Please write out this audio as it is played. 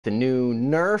The new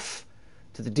nerf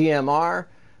to the DMR.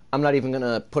 I'm not even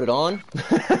gonna put it on.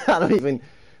 I don't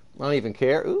even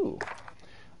care. Ooh.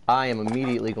 I am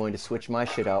immediately going to switch my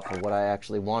shit out for what I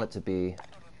actually want it to be,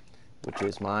 which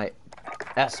is my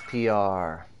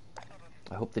SPR.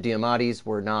 I hope the Diamatis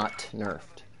were not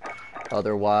nerfed.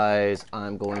 Otherwise,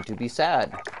 I'm going to be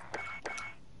sad.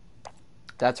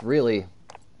 That's really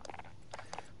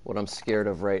what I'm scared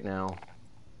of right now.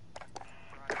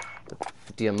 The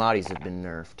Diamatis have been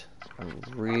nerfed. I'm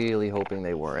really hoping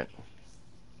they weren't.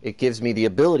 It gives me the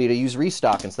ability to use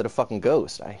restock instead of fucking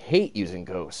Ghost. I hate using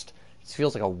Ghost. It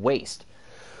feels like a waste.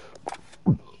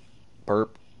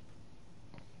 Burp.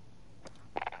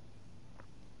 Get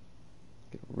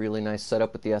a really nice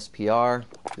setup with the SPR.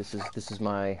 This is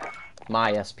my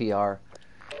SPR.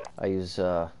 I use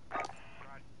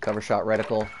cover shot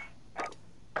reticle.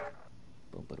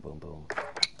 Boom, boom, boom, boom.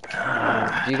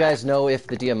 Do you guys know if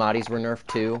the Diamatis were nerfed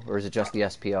too, or is it just the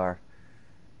SPR?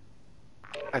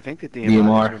 I think the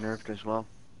DMRs were nerfed as well.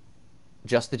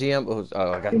 Just the DM?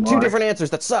 Oh, I got two different answers.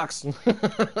 That sucks.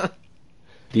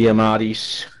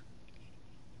 Diamatis.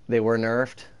 They were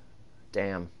nerfed?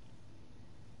 Damn.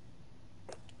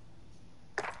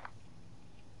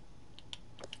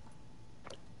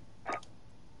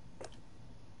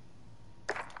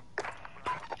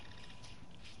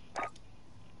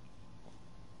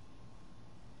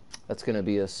 That's going to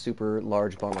be a super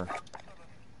large bummer.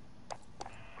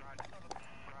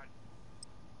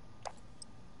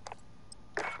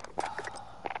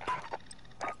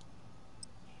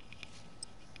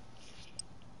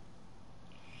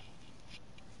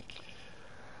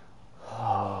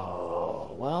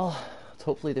 Oh, well,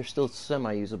 hopefully they're still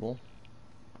semi-usable.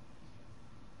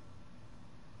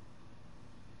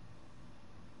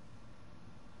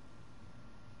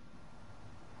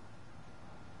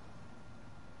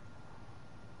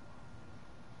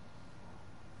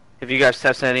 Have you guys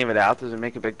tested any of it out? Does it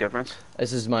make a big difference?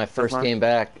 This is my first game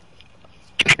back.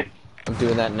 I'm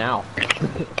doing that now.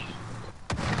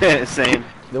 Same.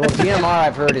 Well, DMR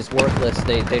I've heard is worthless.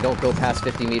 They don't go past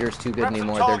 50 meters too good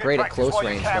anymore. They're great at close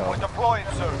range though.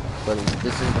 But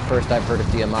this is the first I've heard of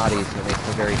Diamatis, and it makes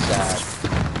me very sad.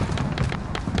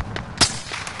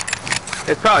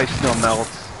 It probably still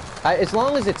melts. As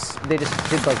long as they just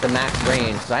did like the max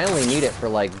range, because I only need it for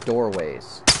like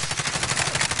doorways.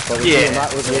 But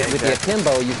with the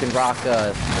Akimbo, you can rock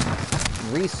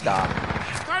restock,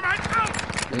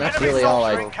 and that's really all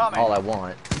I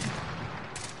want.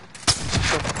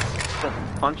 Still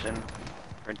punching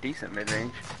for a decent mid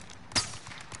range.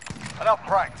 Enough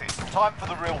practice. Time for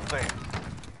the real thing.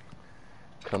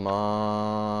 Come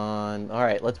on! All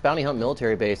right, let's bounty hunt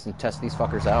military base and test these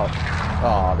fuckers out.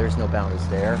 Oh, there's no bounties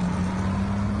there.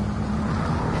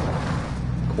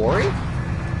 Corey?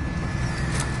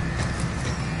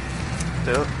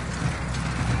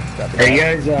 Are you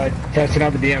guys testing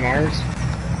out the DMRs?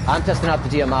 I'm testing out the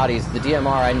Diamatis. The DMR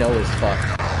I know is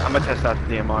fucked. I'm gonna test out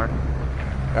the DMR.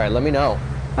 Alright, let me know.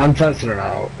 I'm testing it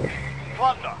out.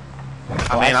 Plunder.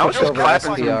 I mean, I was just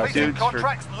clapping SPR. some dudes for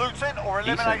Contracts, looting, or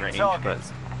decent eliminating range,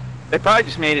 targets. but they probably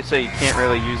just made it so you can't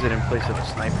really use it in place of a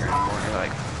sniper anymore.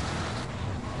 Like,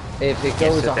 If it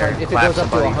goes sit there and clap up to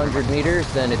somebody. 100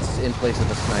 meters, then it's in place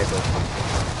of a sniper.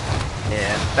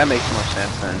 yeah, that makes more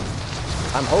sense then.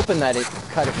 I'm hoping that it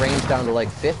cut range down to like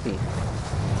 50.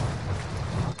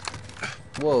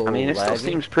 Whoa, I mean, it still laggy.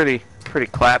 seems pretty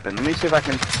clapping. Let me see if I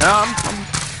can. No,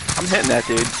 I'm hitting that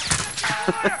dude.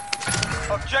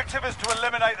 Objective is to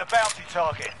eliminate the bounty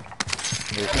target.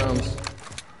 Here it comes.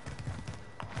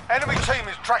 Enemy team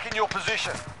is tracking your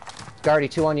position. Guardy,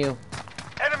 2 on you.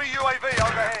 Enemy UAV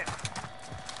overhead.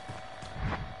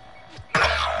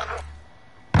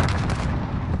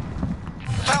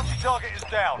 Bounty target is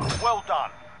down. Well done.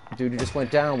 Dude, you just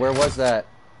went down. Where was that?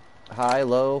 High,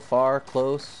 low, far,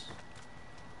 close?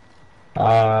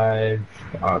 Fuck.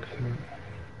 Alright,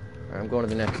 I'm going to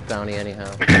the next bounty anyhow.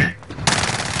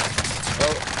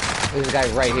 Oh, there's a guy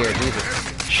right here. Jesus.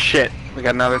 Shit, we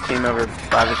got another team over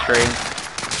by the train.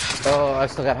 Oh, I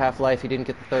still got half-life. He didn't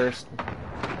get the thirst.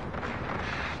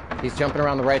 He's jumping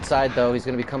around the right side, though. He's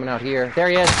going to be coming out here. There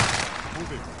he is.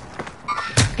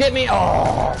 Get me!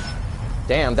 Oh!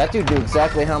 Damn, that dude knew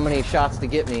exactly how many shots to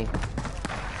get me.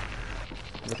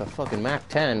 With a fucking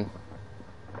MAC-10.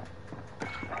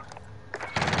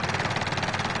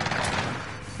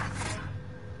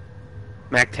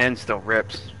 MAC-10 still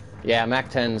rips. Yeah,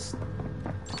 MAC-10's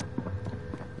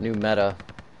new meta.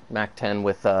 MAC-10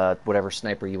 with whatever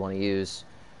sniper you want to use.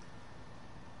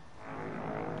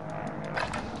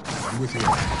 I'm with you.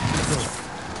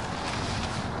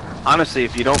 Honestly,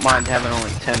 if you don't mind having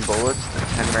only 10 bullets, the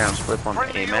 10 rounds clip on the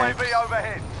Friendly AMAX UAV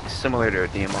overhead. is similar to a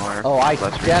DMR. Oh, I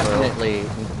Less recoil.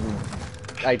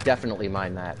 definitely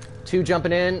mind that. 2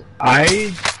 jumping in.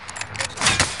 I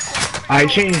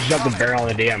changed up the barrel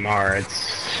of the DMR.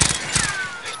 It's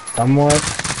somewhat.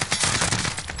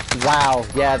 Wow,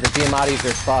 yeah, the Diamatis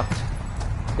are fucked.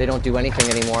 They don't do anything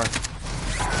anymore.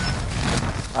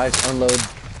 I just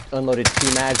unloaded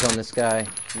 2 mags on this guy.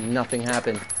 Nothing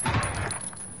happened.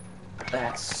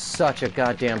 That's such a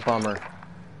goddamn bummer.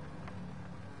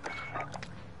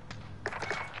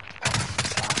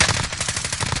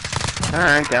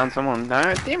 Alright, down someone.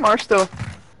 Alright, DMR still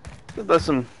does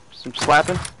some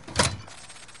slapping.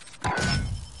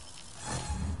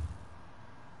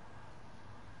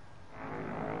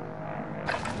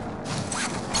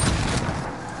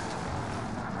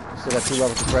 Still got 2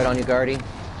 levels of threat on you, Guardy.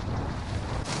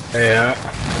 Yeah.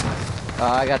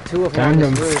 I got 2 of them on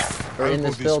Found this them. roof, or in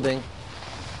this building.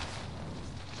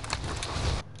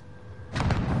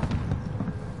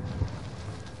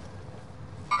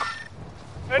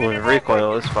 Boy, the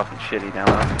recoil is fucking shitty down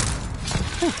there.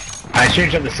 I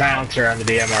changed up the silencer on the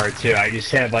DMR too. I just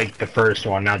have like the first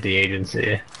one, not the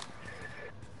agency.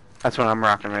 That's what I'm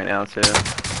rocking right now too.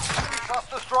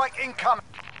 Cluster strike incoming.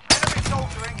 Enemy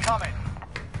soldier incoming.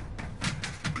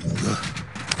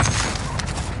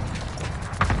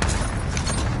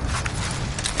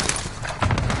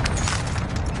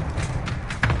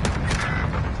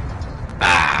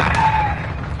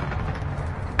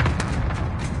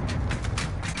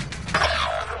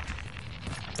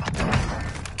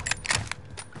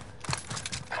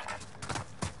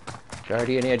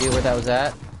 Guardy, any idea where that was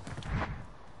at?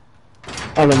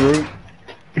 On the roof.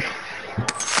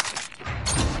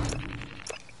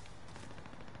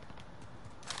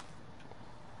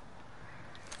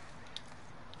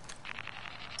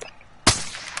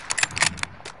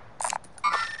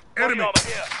 Enemy.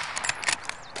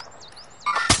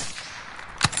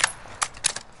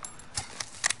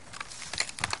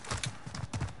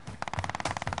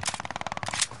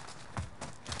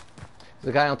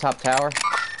 The guy on top tower?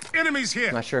 Enemies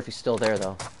here. Not sure if he's still there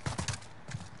though.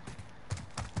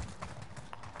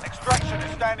 Extraction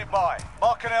is standing by.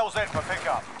 Mark an LZ for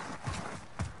pickup.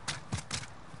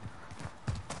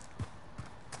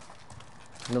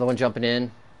 Another one jumping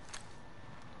in.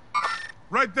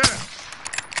 Right there.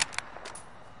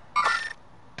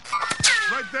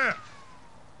 Right there.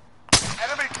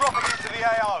 Enemy dropping into the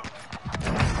AO.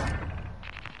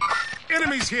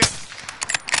 Enemies here.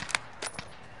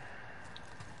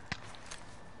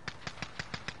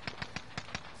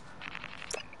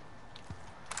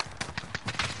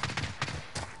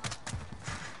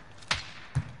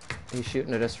 He's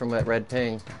shooting at us from that red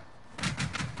ping.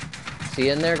 Is he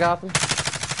in there, Gotham?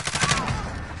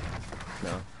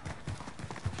 No.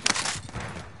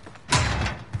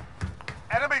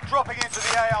 Enemy dropping into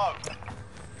the AO.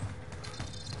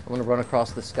 I'm gonna run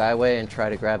across the skyway and try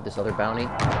to grab this other bounty.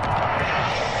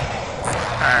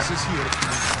 This is here.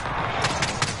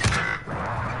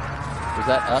 Was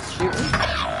that us shooting?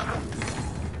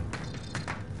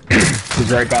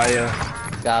 He's right by you.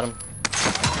 Got him.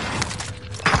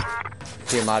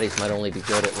 Diamatis might only be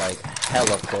good at like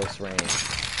hella close range.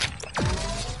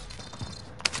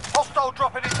 Hostile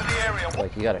dropping into the area.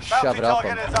 Like you gotta shove it up Bounty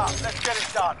target him. is up. Let's get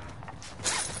it done.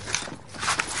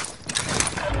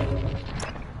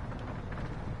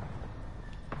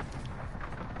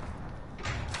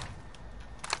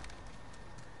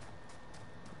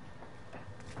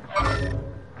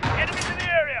 Enemies in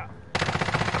the area.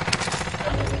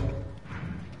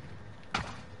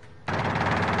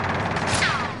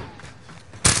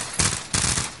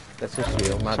 That's just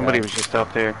you. My Somebody bad. was just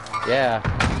up there. Yeah.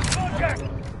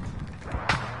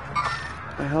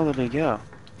 Where the hell did he go?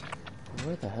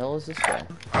 Where the hell is this guy?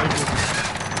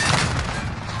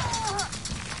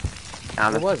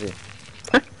 Found Where him. was he?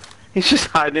 He's just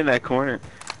hiding in that corner.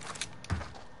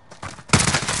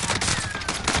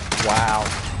 Wow.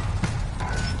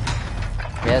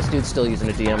 Yeah, this dude's still using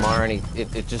a DMR and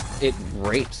it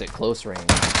rapes at close range.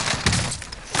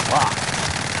 Fuck.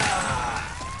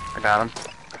 I got him.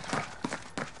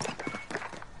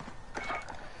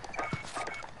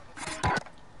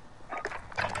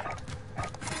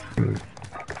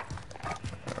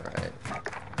 Alright.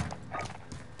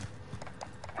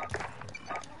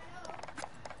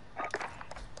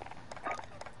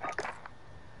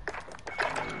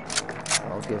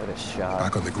 I'll give it a shot.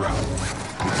 Back on the ground.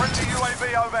 Friendly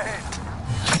UAV overhead.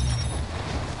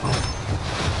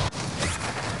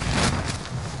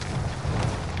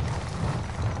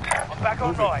 I'm back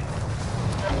online.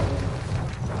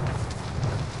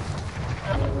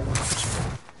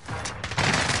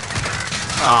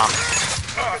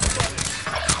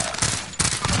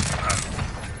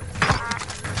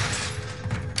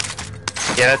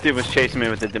 Yeah, that dude was chasing me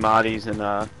with the Dematis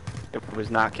and it was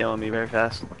not killing me very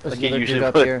fast. There's Like he another usually dude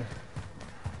up would. here.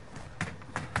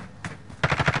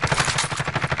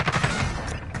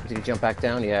 Did he jump back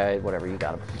down? Yeah, whatever, you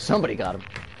got him. Somebody got him.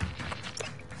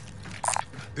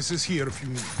 This is here if you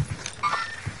need.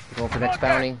 Going for next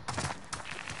bounty.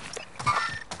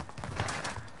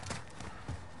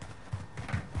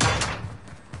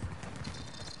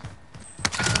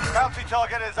 Bounty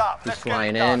target is up. He's Let's get it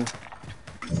flying done. in.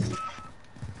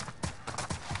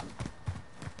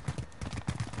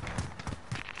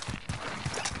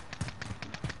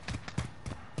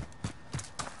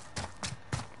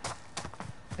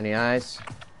 Any eyes?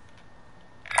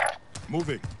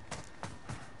 Moving.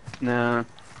 Nah.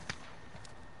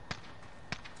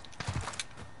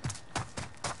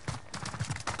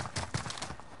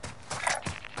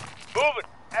 Moving.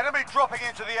 Enemy dropping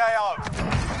into the AO.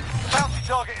 Bounty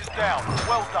target is down.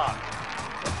 Well done.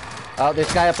 Oh,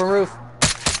 this guy up on roof.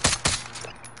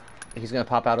 He's gonna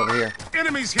pop out over here.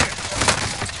 Enemies here.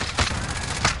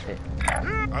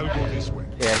 I'll go this way.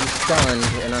 Yeah, he's stunned,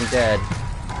 and I'm dead.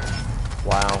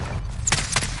 Wow.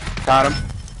 Got him.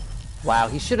 Wow,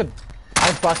 he should have...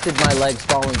 I busted my legs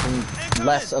falling from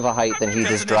less of a height than he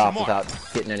just dropped without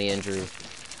getting any injuries.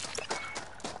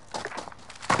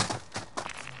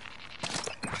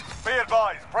 Be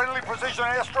advised. Friendly precision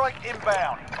airstrike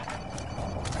inbound.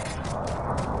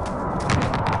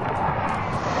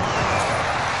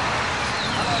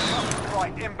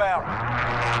 Right,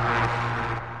 inbound.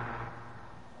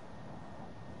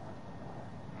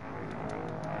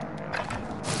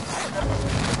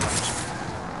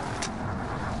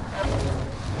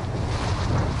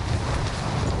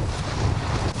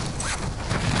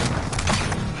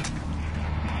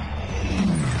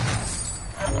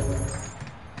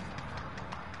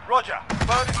 Roger.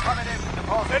 Bird is coming in.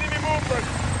 Deposit. Enemy movement.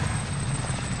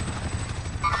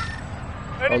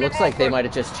 Oh, it looks like they might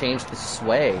have just changed the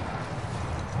sway.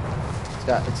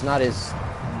 It's not as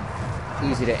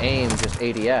easy to aim, just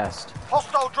ADS'd.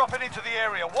 Hostile dropping into the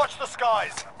area. Watch the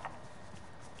skies.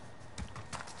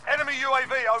 Enemy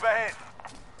UAV overhead.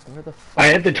 Where the fuck? I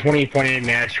had the 20.8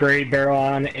 match grade barrel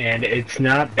on, and it's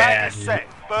not Bag bad. is set.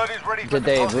 Bird is ready for Did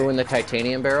they deposit. ruin the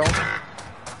titanium barrel?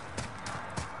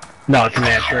 No, it's a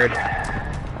match grade.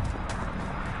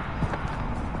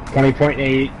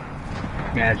 20.8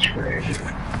 match grade.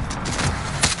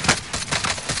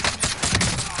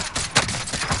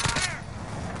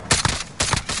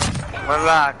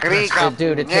 Voila, crica.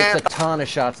 Dude, it takes a ton of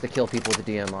shots to kill people with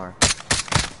the DMR.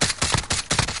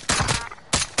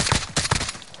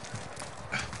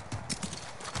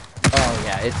 Oh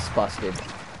yeah, it's busted.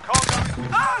 Cargo is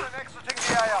and exiting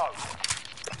the AO.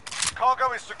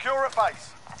 Cargo is secure at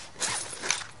base.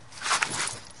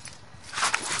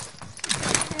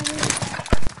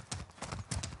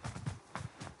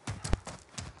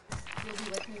 You'll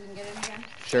be with me, we can get in again.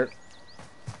 Sure.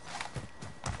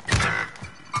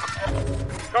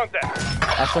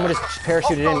 Contact. Someone just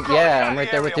parachuted in. Yeah, I'm right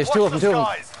there with. There's two of them. Two of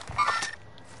them.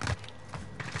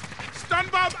 Stun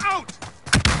bomb out.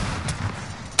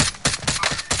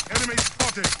 Enemy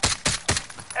spotted.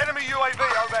 Enemy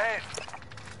UAV overhead.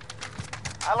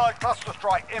 Allied cluster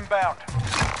strike inbound.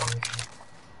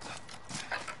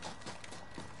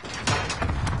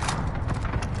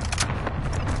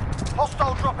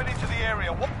 Hostile dropping into the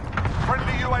area.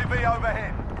 Friendly UAV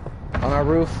overhead. On our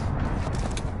roof.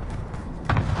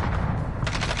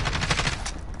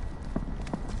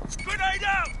 Grenade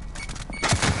out.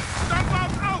 Stun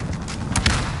bomb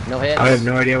out. No hits. I have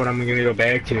no idea what I'm going to go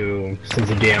back to since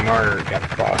the DMR got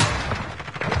fucked.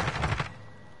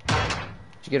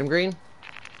 Did you get him green?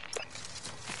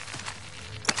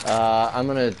 I'm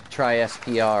gonna try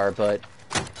SPR, but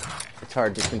it's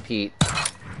hard to compete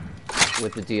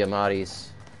with the Diamatis.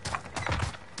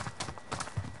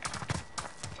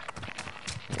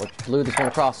 What blue this one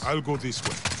across? I'll go this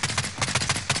way.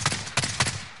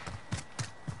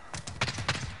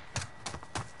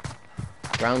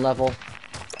 Ground level.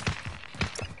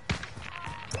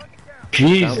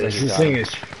 Jesus, like you this got thing it. is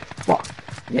fucked.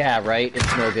 Yeah, right.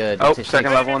 It's no good. Oh, It's just-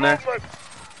 second level in there.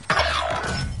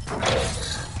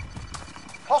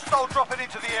 Hostile dropping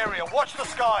into the area. Watch the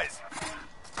skies.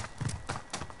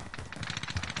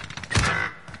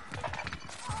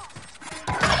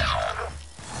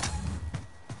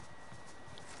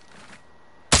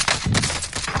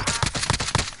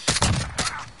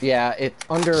 Yeah, it's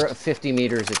under 50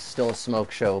 meters. It's still a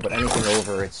smoke show, but anything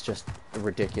over, it's just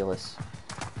ridiculous.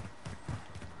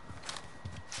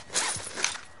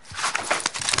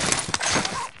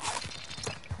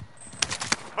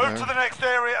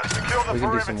 the We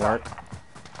can do perimeter. some work.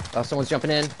 Oh, someone's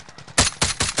jumping in.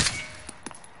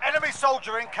 Enemy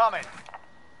soldier incoming.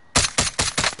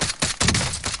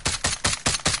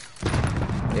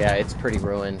 Yeah, it's pretty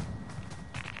ruined.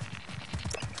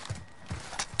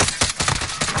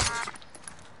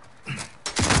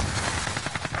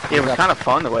 Yeah, it was kind of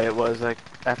fun the way it was. Like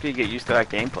after you get used to that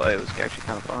gameplay, it was actually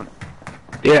kind of fun.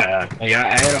 Yeah, like, I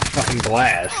had a fucking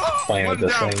blast playing with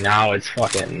this thing. Now it's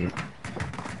fucking...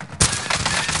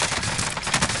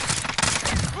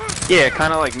 Yeah, it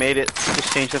kind of like made it,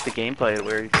 just changed up the gameplay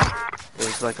where it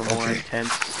was like a more intense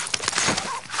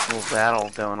little battle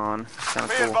going on. Kind of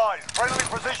Be cool. advised, friendly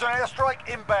precision airstrike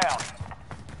inbound.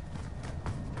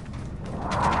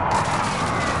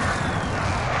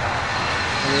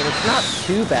 I mean, it's not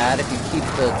too bad if you keep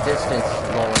the distance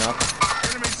low enough.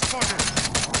 Enemy spotted.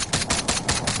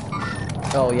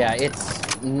 Oh yeah,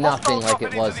 it's nothing like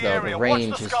it was dropping into the though. area. The Watch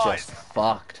range the is skies. just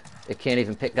fucked. It can't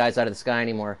even pick guys out of the sky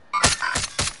anymore.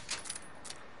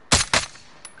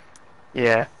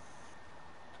 Yeah.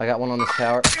 I got one on this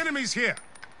tower. Enemies here.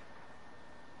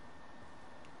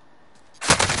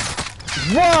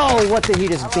 Whoa! What did he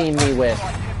just beam me with?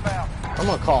 Inbound. I'm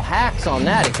gonna call hacks on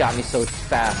that. It got me so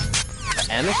fast.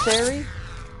 Emissary?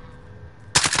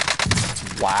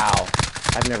 Wow.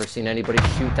 I've never seen anybody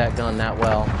shoot that gun that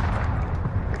well.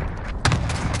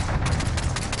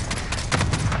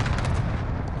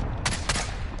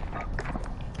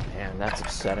 Man, that's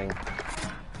upsetting.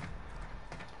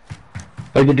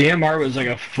 Like, the DMR was like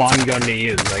a fun gun to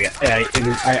use. Like,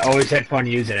 I always had fun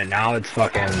using it. Now it's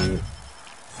fucking...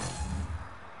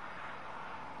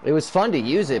 It was fun to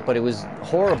use it, but it was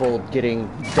horrible getting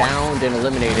downed and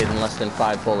eliminated in less than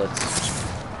 5 bullets.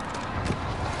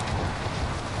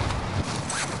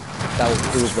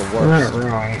 It was the You're not worst.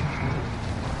 wrong.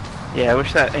 Yeah, I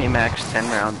wish that AMAX 10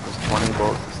 round was 20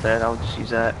 bullets instead. I would just use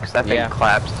that, because that thing Yeah.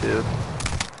 claps too.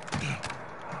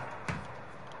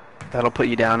 That'll put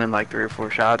you down in like 3 or 4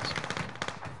 shots.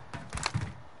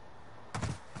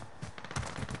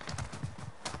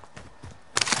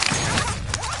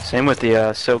 Same with the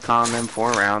SOCOM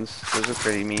M4 rounds. Those are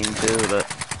pretty mean too, but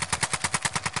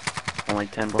only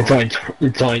 10 bullets.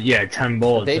 It's only, yeah, 10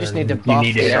 bullets. They just need to and buff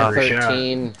you need the it every shot.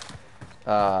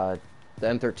 M13, the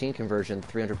M13 conversion,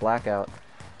 300 blackout.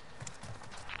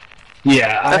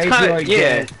 Yeah, That's I kinda- feel like yeah.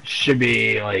 it should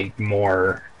be like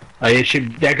more. Like it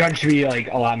should. That gun should be like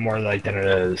a lot more like than it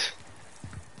is.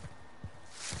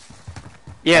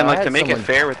 Yeah, and I like had to make someone- it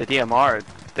fair with the DMR,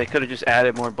 they could have just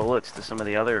added more bullets to some of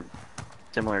the other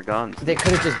similar guns. They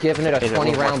could have just given it a Made it a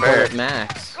 20 little more round fair. bullet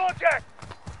max. Contact!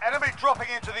 Enemy dropping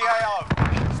into the AO.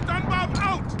 Stun bomb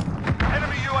out.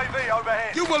 Enemy UAV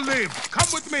overhead. You will live. Come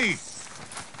with me.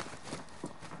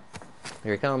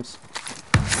 Here he comes.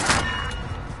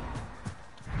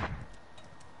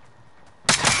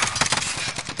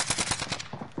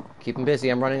 Keep him busy.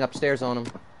 I'm running upstairs on him.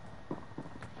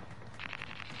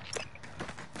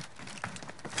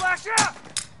 Flash out!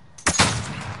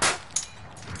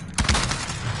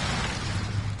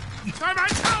 Time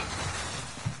out.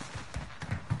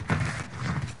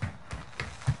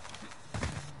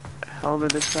 How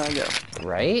did this guy go?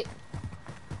 Right?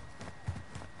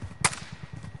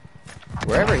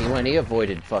 Wherever he went, he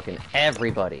avoided fucking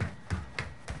everybody.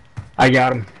 I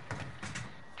got him.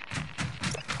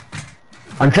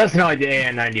 I'm testing out the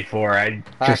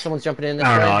AN-94. Someone's jumping in this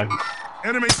I way. don't know.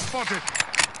 Enemy spotted.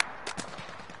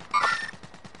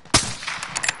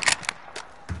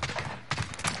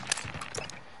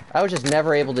 I was just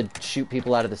never able to shoot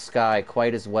people out of the sky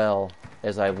quite as well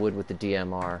as I would with the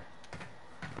DMR.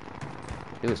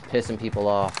 It was pissing people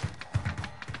off.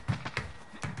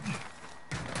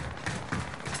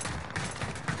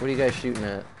 What are you guys shooting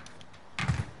at?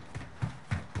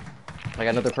 I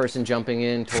got another person jumping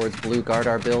in towards Blue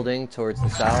Gardar building, towards the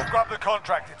south. Grab the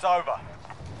contract, it's over.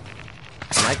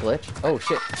 Can I glitch? Oh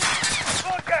shit.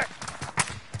 Contact!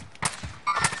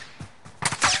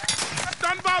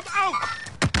 Stun bomb out.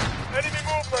 Enemy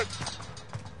movement!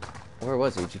 Where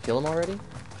was he? Did you kill him already?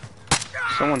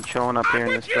 Someone chilling up here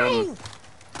in this building.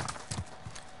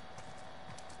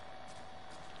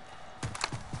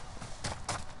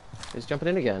 He's jumping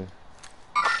in again.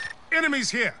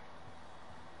 Enemies here.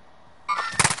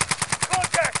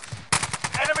 Contact!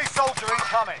 Enemy soldier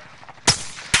incoming.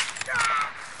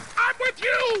 I'm with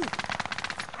you.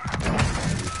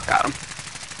 Got him.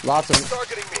 Lots of...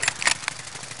 Targeting me.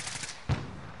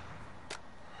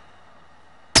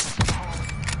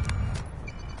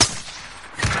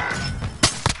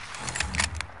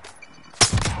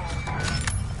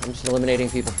 I'm just eliminating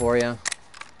people for you.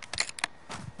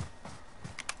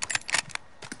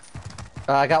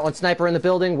 I got one sniper in the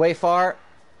building, way far.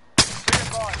 Be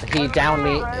advised, He downed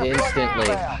me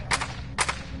instantly.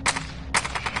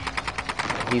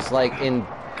 He's like in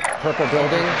purple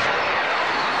building.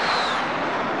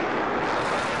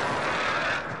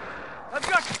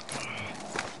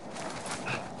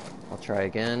 I'll try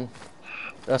again.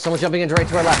 Someone's jumping in right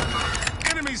to our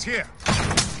left. Enemies here.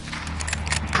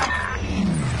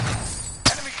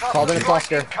 Enemy Called in a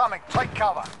cluster. incoming. Take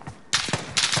cover.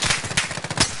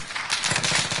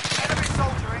 Enemy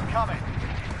soldier incoming.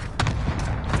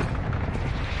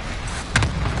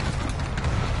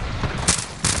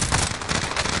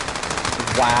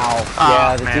 Wow.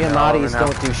 Ah, Yeah, the man, they're all over Diamatis now.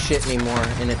 don't do shit anymore,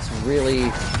 and it's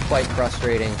really quite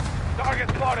frustrating. Target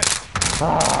spotted.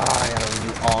 Ah, I gotta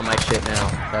redo all my shit now.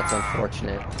 That's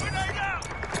unfortunate.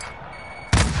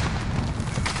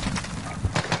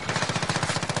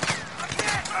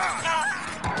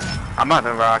 I'm about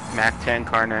to rock Mac 10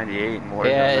 Car 98 and more.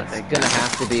 Yeah, I it's think. gonna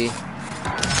have to be.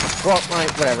 Well,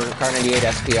 whatever. Car 98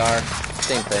 SPR,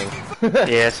 same thing.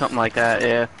 Yeah, something like that.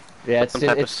 Yeah. Yeah, Some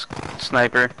type of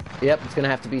sniper. Yep, it's gonna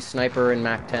have to be sniper and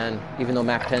Mac 10. Even though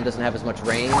Mac 10 doesn't have as much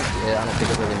range, yeah, I don't think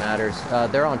it really matters.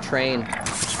 They're on train.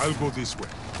 I'll go this way.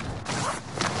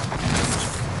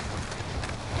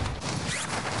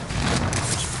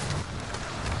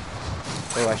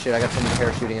 Oh shit! I got someone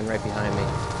parachuting in right behind me.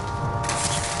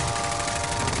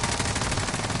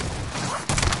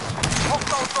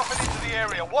 Hostiles dropping into the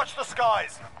area. Watch the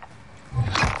skies.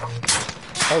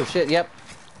 Oh shit! Yep.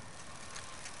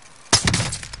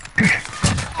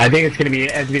 I think it's gonna be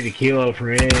the Kilo for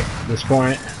me at this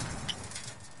point.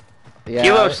 Yeah.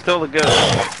 Kilo's still the good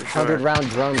one, for sure. 100-round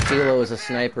drum Kilo as a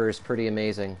sniper is pretty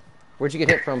amazing. Where'd you get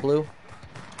hit from, Blue?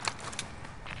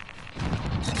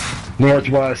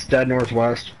 Northwest, dead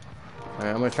northwest. Alright,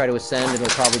 I'm gonna try to ascend and it'll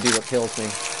probably be what kills me.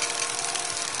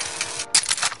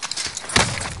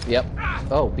 Yep.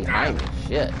 Oh, behind me.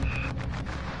 Shit.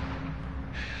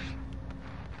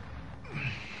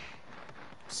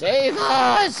 Save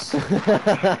us!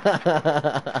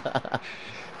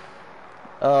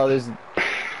 Oh, there's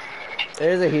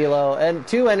a helo and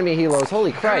 2 enemy helos.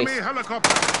 Holy Christ! Enemy helicopter.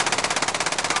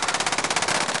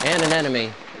 And an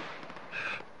enemy.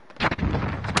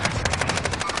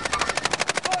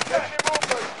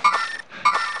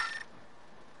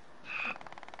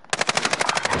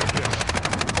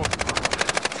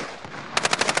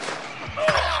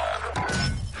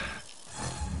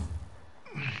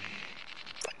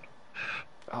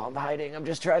 Oh, I'm hiding. I'm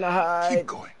just trying to hide. Keep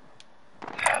going.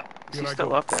 Is Here he I still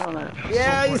go. up there on that?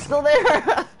 Yeah, he's still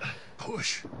there.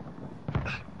 Push.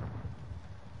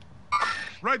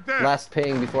 Right there. Last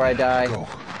ping before I die. Go.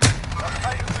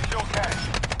 Take secure cash.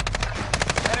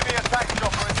 Enemy attack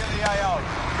chopper is in the AO.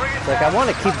 Bring it Like, down. I want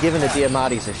to keep giving the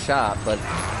Diamatis a shot, but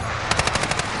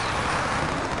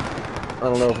I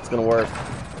don't know if it's gonna work.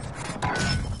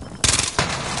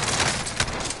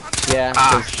 Yeah,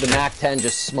 because the Mac 10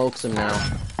 just smokes him now.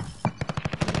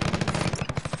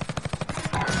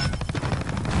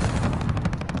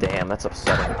 Damn, that's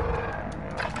upsetting.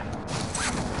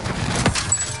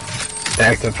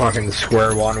 Back to fucking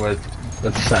square one with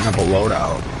setting up a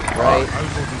loadout. Right?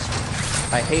 I'll go this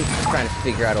way. I hate trying to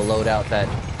figure out a loadout that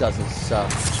doesn't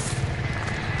suck.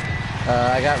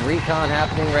 I got recon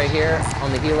happening right here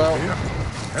on the helo. Here.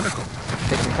 Helicopter.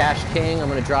 It's a Cash King. I'm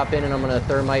gonna drop in and I'm gonna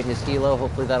thermite his helo.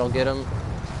 Hopefully that'll get him.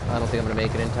 I don't think I'm gonna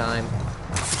make it in time.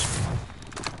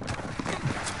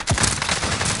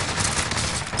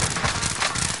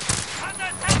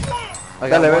 I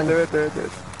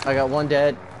got one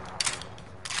dead.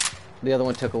 The other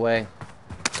one took away.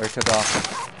 Or took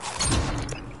off.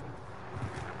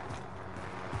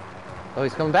 Oh,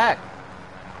 he's coming back.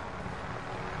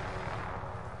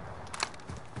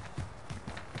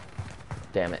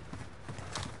 Damn it.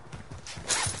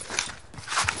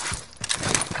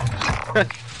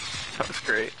 That was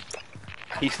great.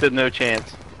 He stood no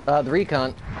chance. The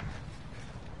recon.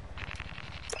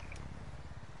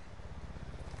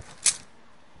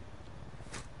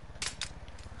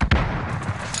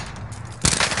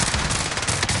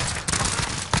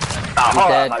 He's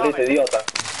dead.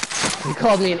 He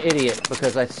called me an idiot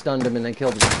because I stunned him and then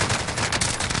killed him.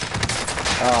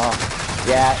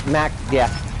 Yeah,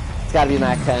 it's gotta be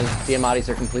Mac 10. The Diamatis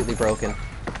are completely broken.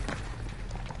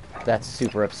 That's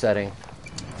super upsetting.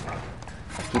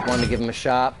 I keep wanting to give him a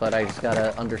shot, but I just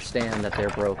gotta understand that they're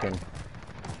broken.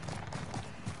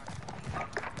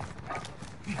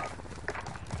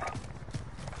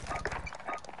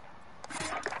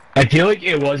 I feel like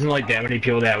it wasn't like that many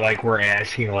people that like were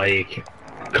asking like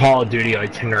Call of Duty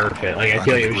like to nerf it. Like I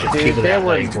feel like it was just Dude, people there that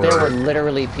were like there were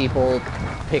literally people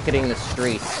picketing the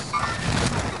streets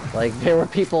Like, there were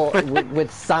people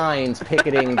with signs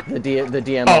picketing the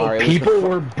DMR. Oh, It was people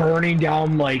were burning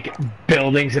down, like,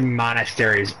 buildings and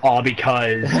monasteries all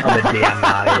because of the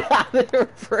DMR. They were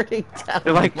burning down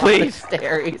They're like, please,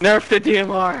 monasteries. nerf the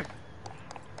DMR.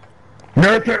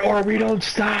 Nerf it or we don't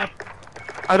stop!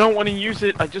 I don't want to use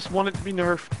it. I just want it to be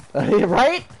nerfed.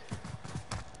 Right?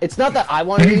 It's not that I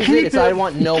want to use it, it's I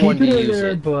want no one to use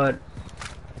it. But...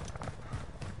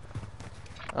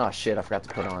 Oh shit, I forgot to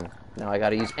put on. Now I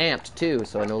gotta use amped too,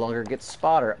 so I no longer get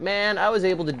spotter. Man, I was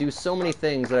able to do so many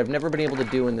things that I've never been able to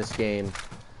do in this game.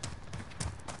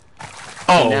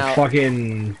 Oh, now,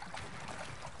 fucking...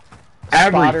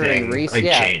 spotter Everything, and like,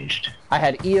 yeah. changed. I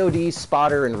had EOD,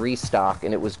 spotter, and restock,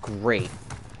 and it was great.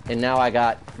 And now I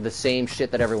got the same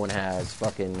shit that everyone has.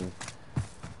 Fucking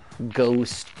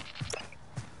ghost,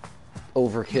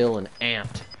 overkill, and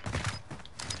amped.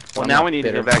 Well, I'm now not we need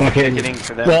to bitter. go back to Fucking- ticketing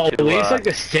for them Well, to, at least, like,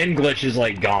 the Sin glitch is,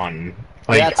 like, gone.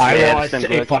 Like, That's- I yeah, the lost Sin a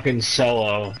glitch. fucking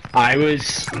solo. I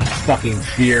was fucking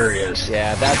furious.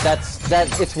 Yeah,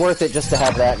 that it's worth it just to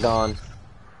have that gone.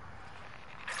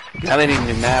 now they need a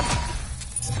new map.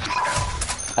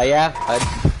 Yeah,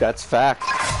 that's fact.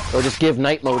 Or just give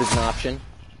night mode as an option.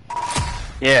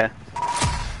 Yeah.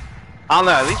 I don't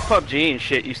know, at least PUBG and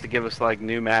shit used to give us, like,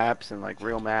 new maps and, like,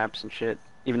 real maps and shit.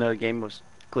 Even though the game was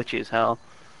glitchy as hell.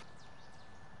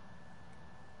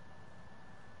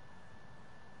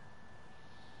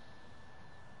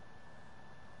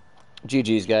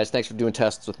 GG's, guys. Thanks for doing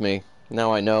tests with me.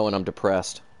 Now I know, and I'm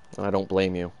depressed. And I don't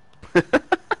blame you.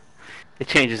 It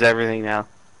changes everything now.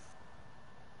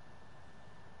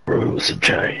 Rules have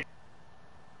changed.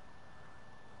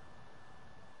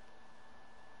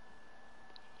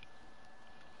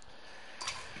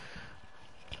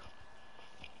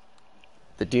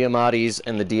 The Diamati's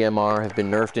and the DMR have been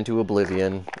nerfed into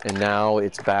oblivion, and now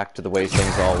it's back to the way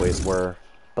things always were.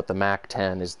 But the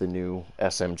MAC-10 is the new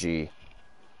SMG.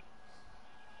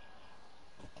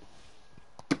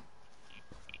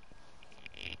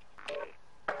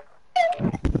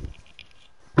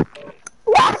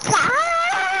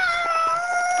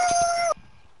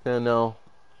 No.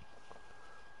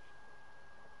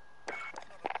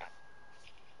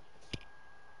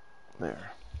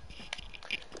 There.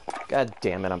 God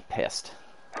damn it, I'm pissed.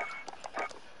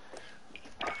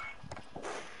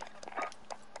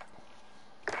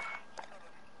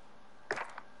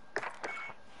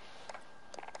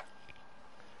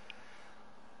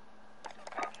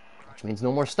 Which means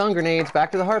no more stun grenades,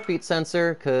 back to the heartbeat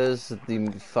sensor, because the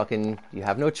fucking, you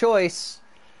have no choice.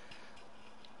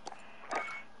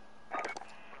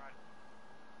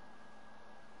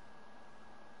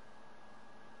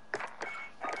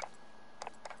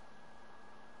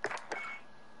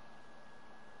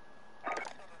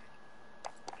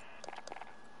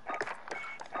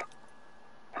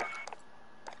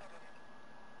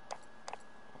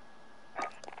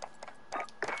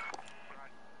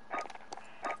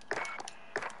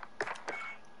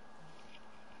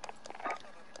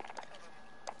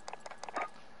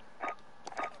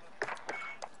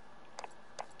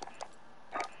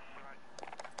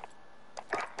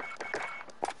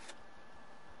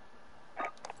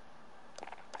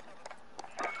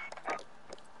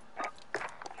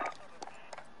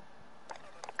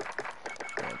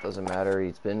 It doesn't matter,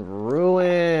 he's been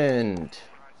ruined.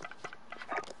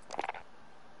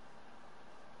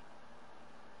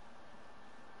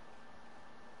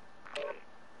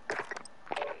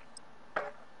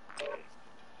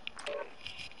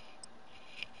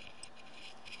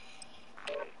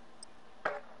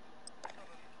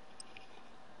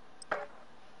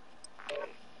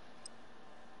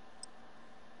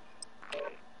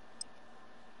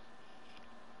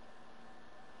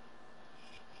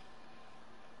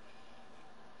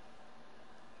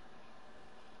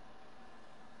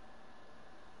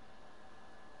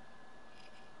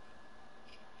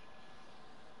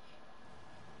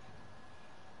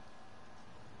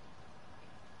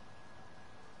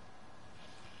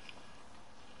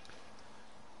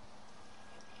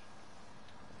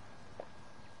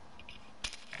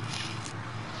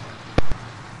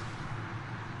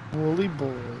 Holy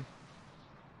boy.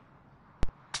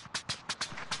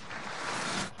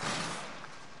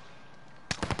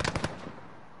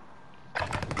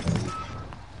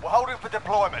 We're holding for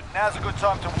deployment. Now's a good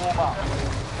time to warm up.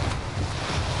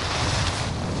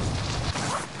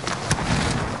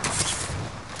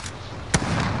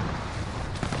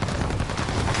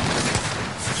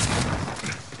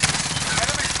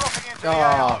 Enemies dropping into the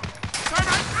AO.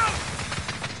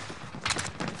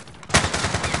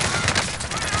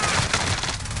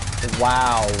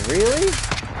 Wow, really?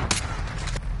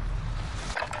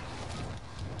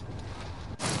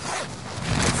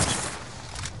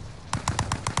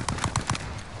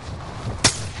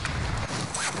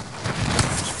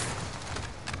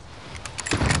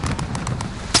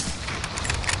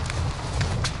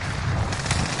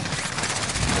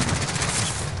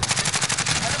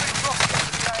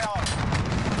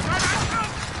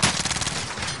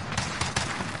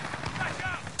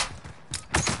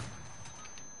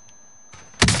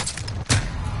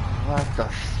 What the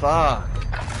fuck?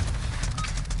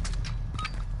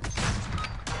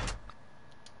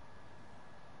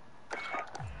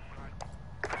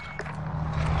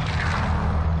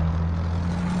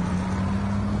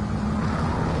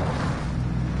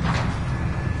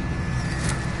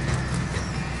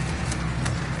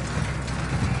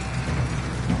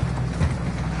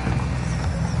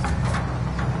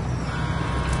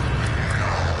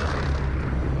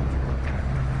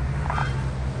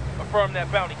 Affirm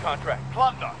that bounty contract.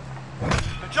 Plunder.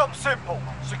 The job's simple.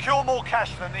 Secure more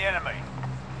cash than the enemy.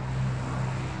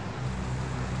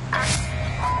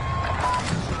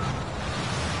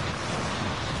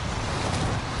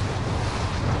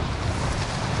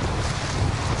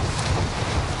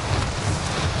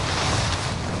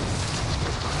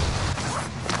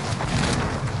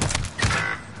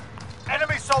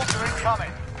 Enemy soldier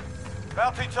incoming.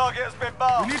 Bounty target has been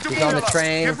marked. We need to He's move. on the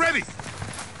train. Get ready.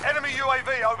 Enemy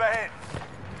UAV overhead.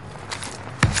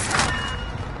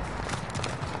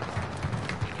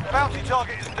 Bounty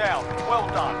target is down. Well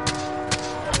done.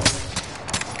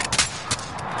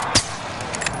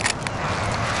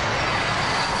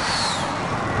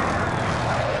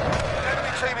 The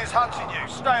enemy team is hunting you.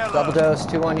 Stay alert. Double dose,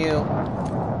 2 on you.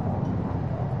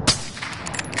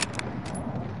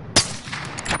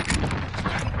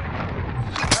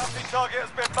 Bounty target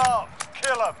has been marked.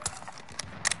 Kill him.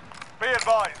 Be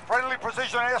advised, friendly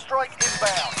precision airstrike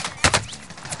inbound.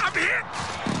 I'm hit.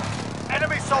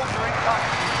 Enemy soldier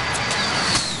incoming.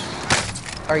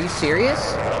 Are you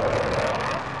serious?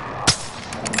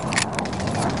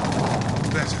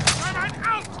 Better. I'm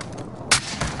out.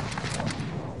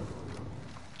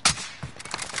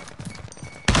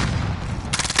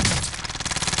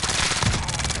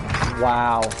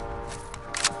 Wow.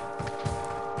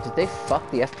 Did they fuck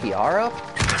the FPR up?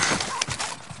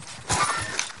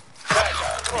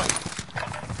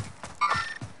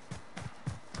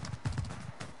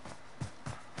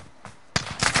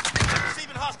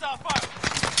 Receiving hostile fire.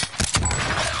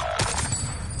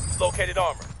 Located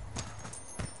armor.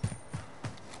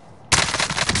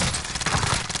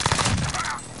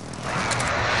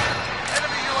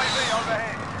 Enemy UAV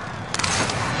overhead.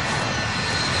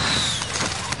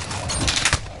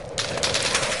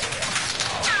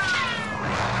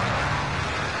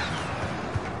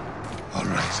 All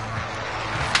right.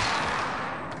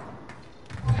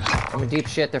 I'm in deep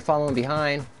shit, they're following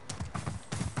behind.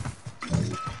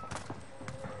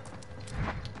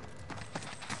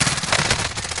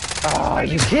 Oh, are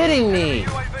you kidding me?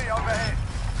 UAV overhead.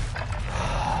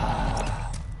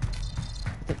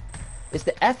 Is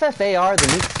the FFAR the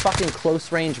new fucking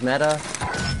close range meta?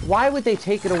 Why would they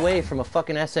take it away from a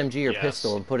fucking SMG or Yes.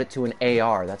 pistol and put it to an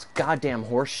AR? That's goddamn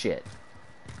horse shit.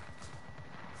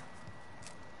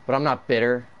 But I'm not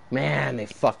bitter. Man, they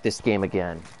fucked this game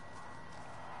again.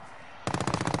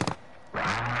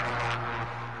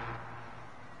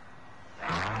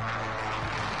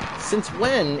 Since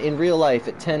when, in real life,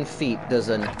 at 10 feet, does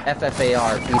an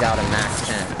FFAR beat out a MAC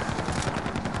 10?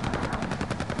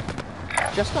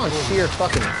 Just on sheer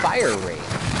fucking fire rate.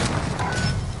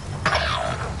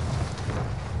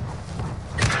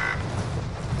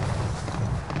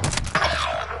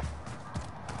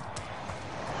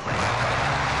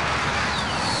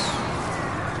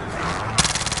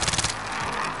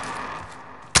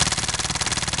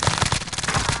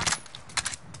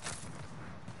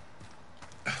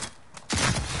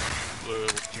 Blue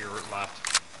here left.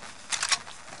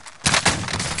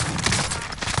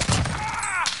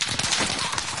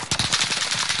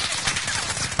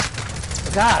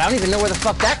 God, I don't even know where the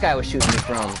fuck that guy was shooting me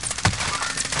from.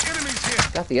 Enemies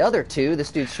here. Got the other two. This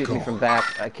dude's shooting me from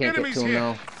back. I can't get Enemies to him here.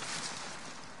 though.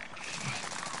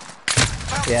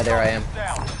 Bounty Yeah, there I am. target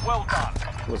is down. Well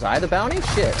done. Was I the bounty?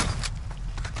 Shit.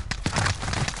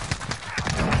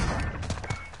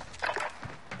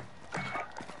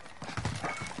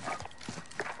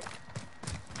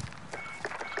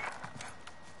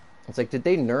 It's like, did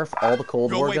they nerf all the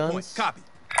Cold Go War waypoint. guns? Copy.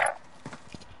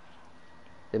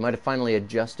 They might have finally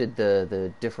adjusted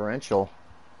the differential.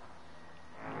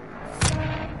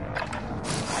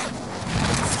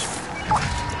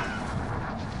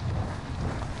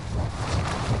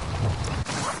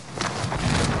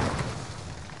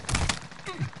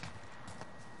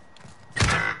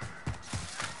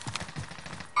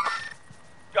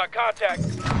 Got contact.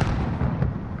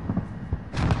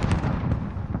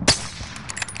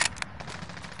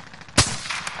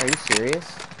 Are you serious?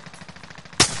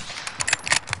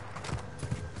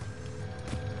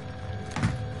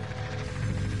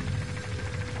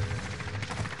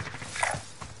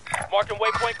 Marking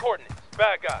waypoint coordinates.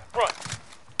 Bad guy. Front.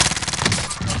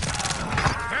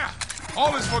 Yeah.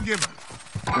 All is forgiven.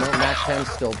 No, Max 10's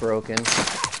still broken.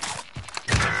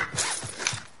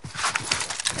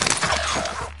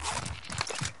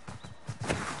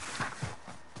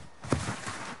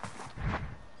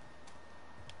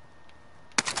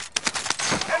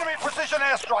 Enemy precision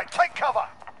airstrike. Take cover.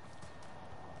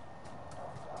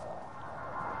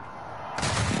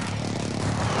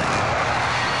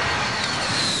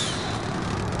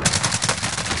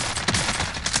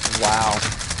 Wow.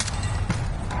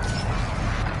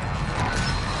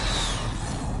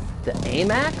 The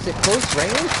AMAX at close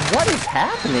range? What is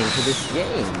happening to this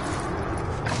game?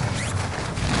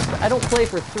 I don't play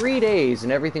for 3 days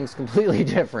and everything's completely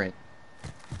different.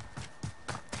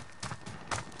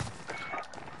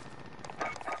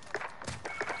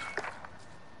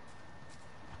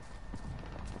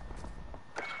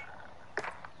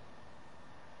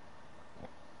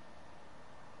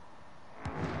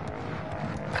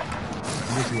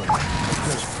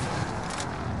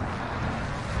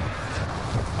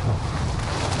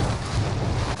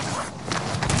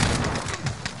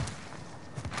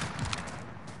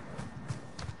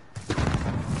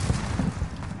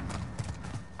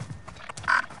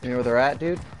 You know where they're at,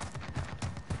 dude?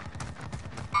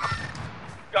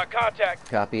 Got contact.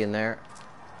 Copy in there.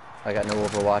 I got no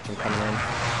Overwatch. I'm coming in.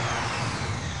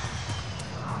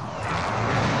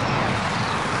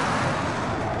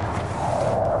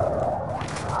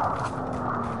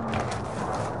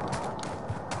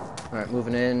 Alright,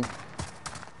 moving in.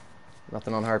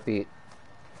 Nothing on heartbeat.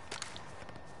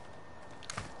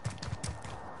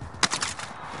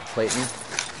 Clayton.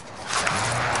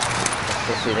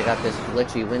 Let's see, they got this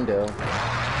glitchy window.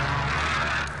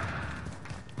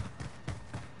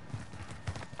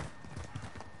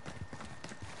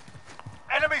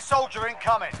 Enemy soldier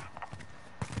incoming.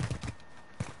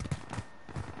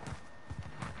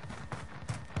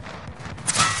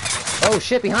 Oh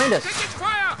shit, behind us! Taking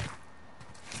fire!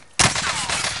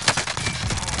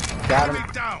 Got him.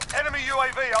 Enemy down. Enemy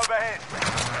UAV overhead.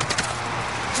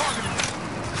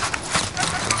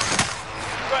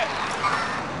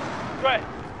 Threat.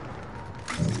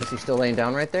 Is he still laying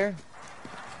down right there?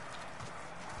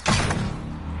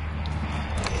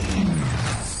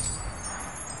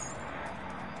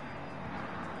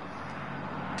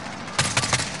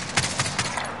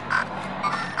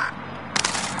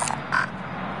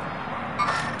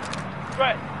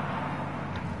 Threat.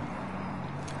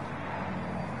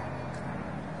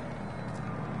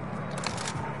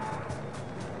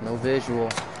 No visual.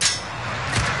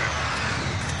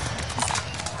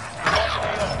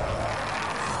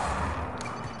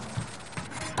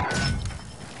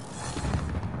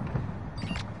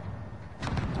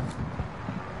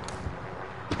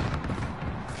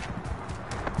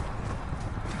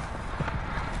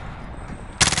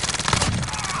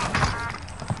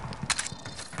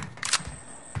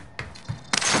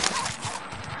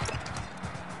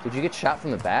 Did you get shot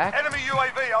from the back? Enemy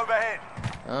UAV overhead.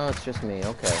 Oh, it's just me.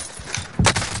 Okay.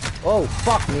 Oh,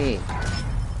 fuck me.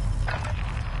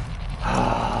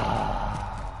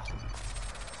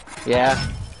 Yeah.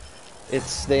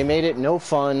 They made it no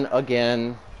fun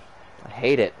again. I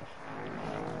hate it.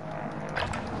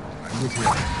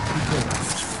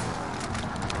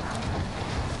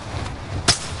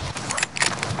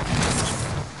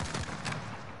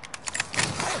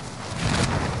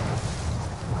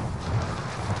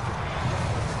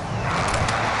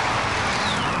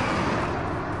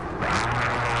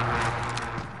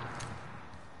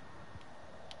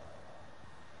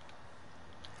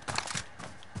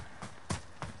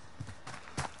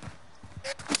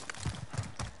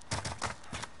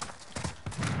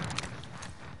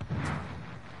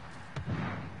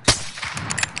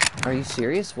 Are you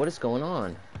serious? What is going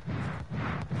on?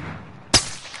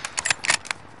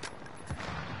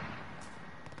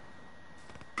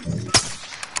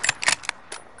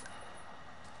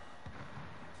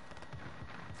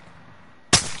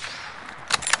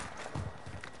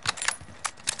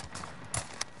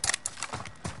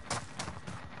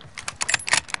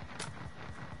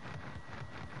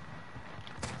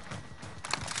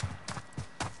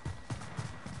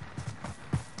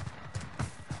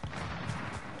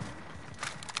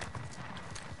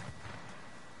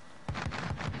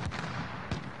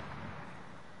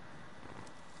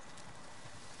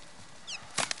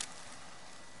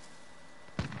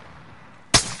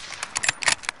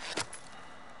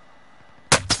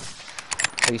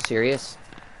 Are you serious?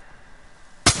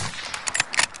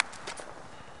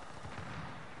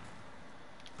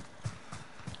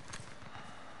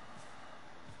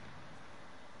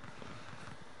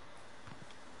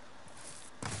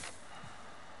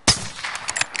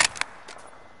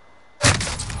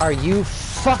 Are you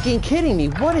fucking kidding me?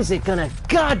 What is it gonna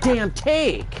goddamn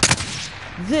take?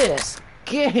 This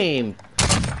game.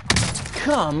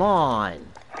 Come on.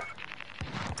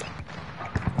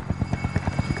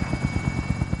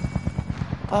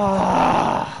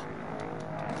 Ah.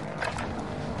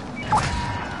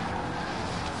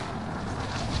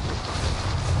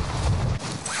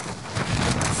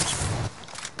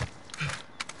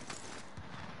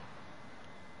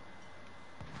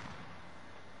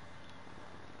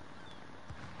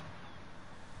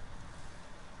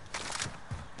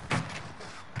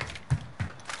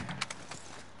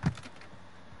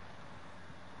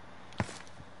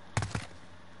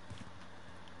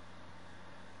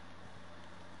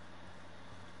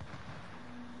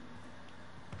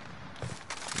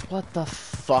 What the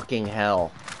fucking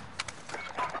hell?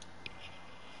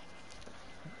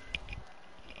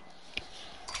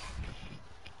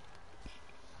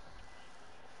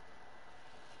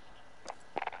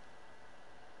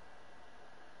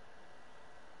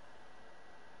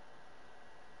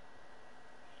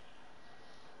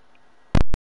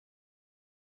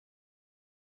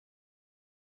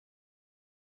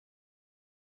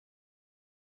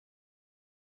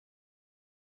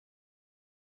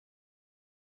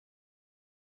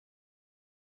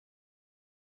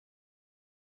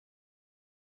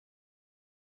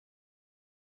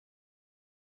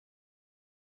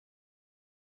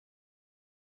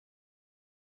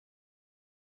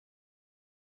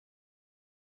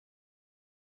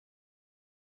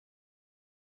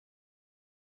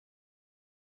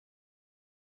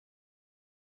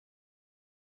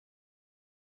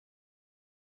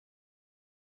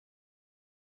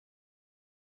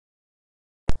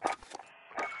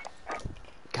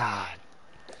 God.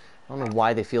 I don't know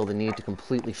why they feel the need to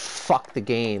completely fuck the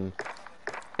game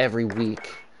every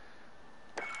week.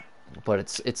 But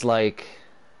it's like,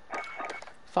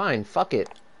 fine, fuck it.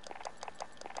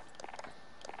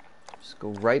 Just go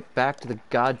right back to the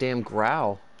goddamn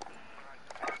growl.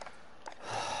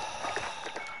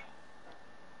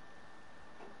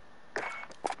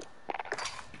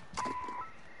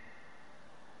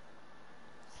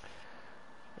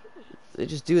 They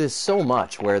just do this so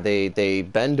much where they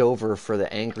bend over for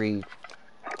the angry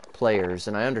players,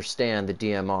 and I understand the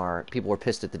DMR. People were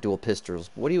pissed at the dual pistols.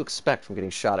 But what do you expect from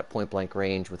getting shot at point-blank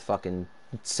range with fucking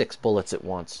 6 bullets at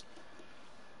once?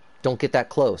 Don't get that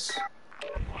close.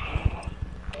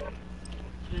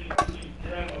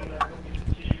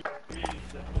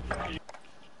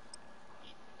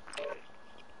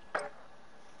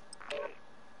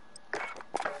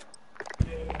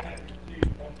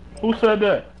 Who said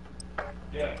that?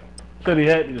 Yeah. Said he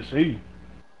had me to see.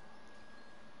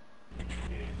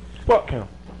 Fuck him.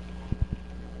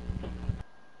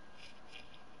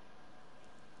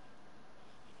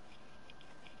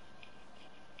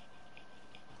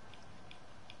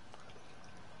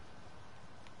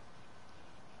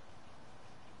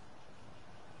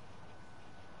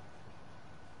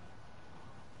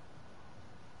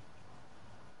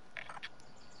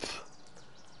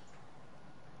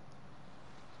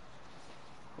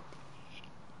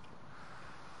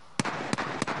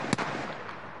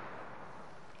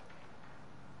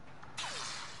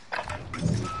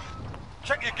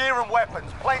 Check your gear and weapons.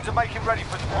 Planes are making ready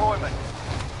for deployment.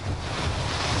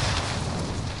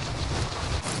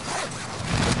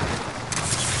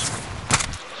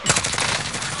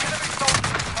 Enemy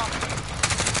soldiers incoming.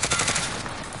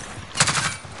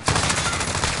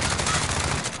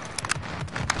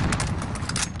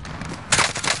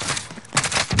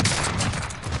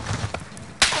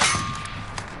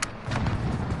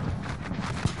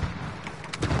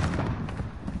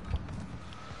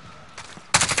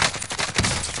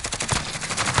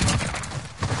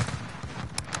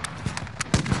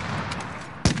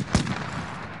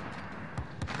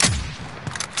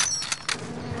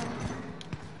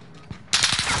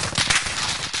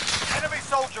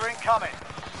 Soldier incoming.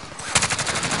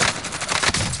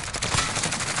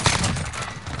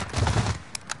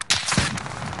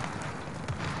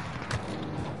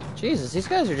 Jesus, these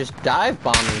guys are just dive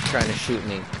bombing trying to shoot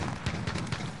me.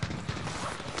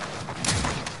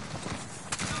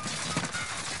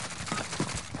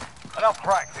 Enough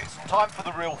practice. Time for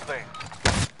the real thing.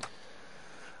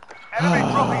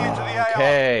 Enemy dropping into the AO.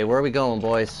 Okay, where are we going,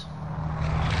 boys?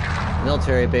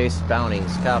 Military base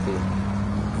bounties. Copy.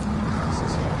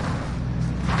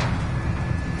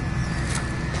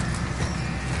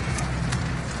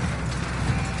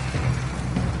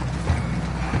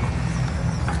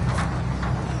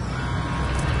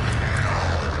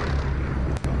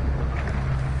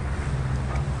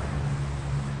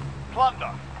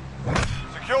 Plunder.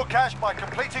 Secure cash by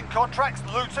completing contracts,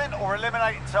 looting, or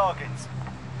eliminating targets.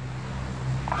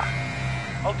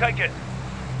 I'll take it.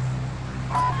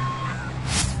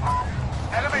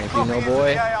 Enemy Thank you, dropping no into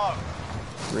boy. the AO.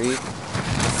 Reap.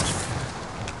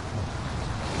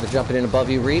 They're jumping in above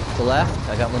you, Reap, to the left.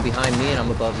 I got one behind me, and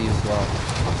I'm above you as well.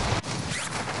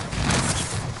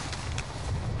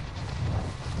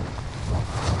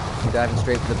 I'm diving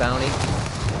straight for the bounty.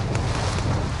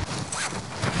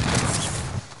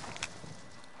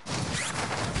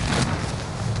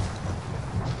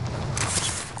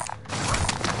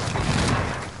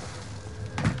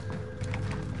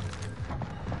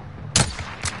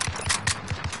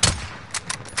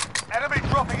 Enemy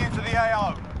dropping into the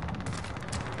AO.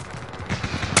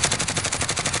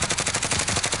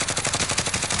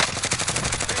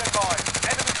 Be advised,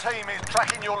 enemy team is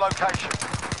tracking your location.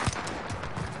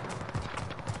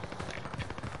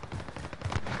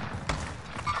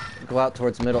 Go out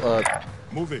towards middle.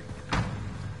 Moving.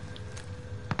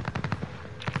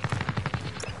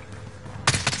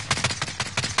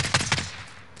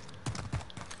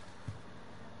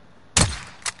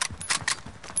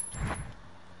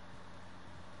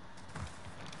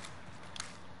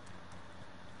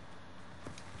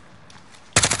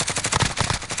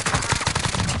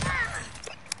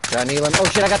 Got an Elam. Oh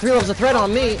shit! I got 3 levels of threat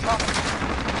on me.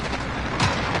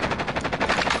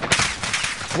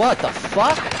 What the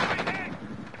fuck?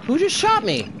 Who just shot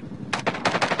me?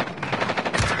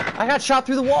 I got shot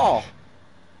through the wall.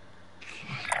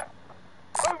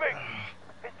 Moving.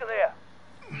 Pistol here.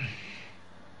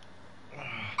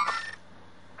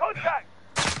 Contact.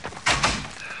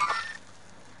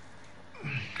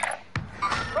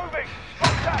 Moving.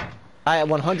 Contact. I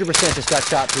 100% just got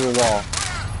shot through a wall.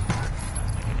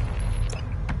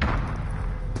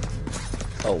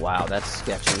 Oh wow, that's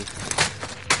sketchy.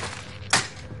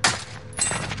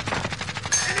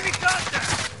 Enemy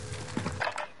contact.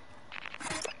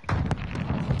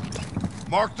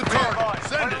 Mark the Be target. advised,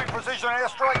 Send friendly it. precision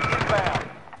airstrike inbound.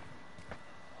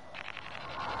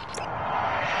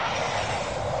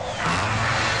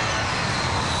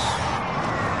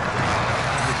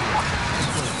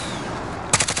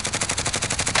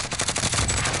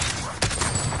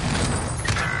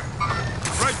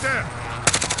 Right there.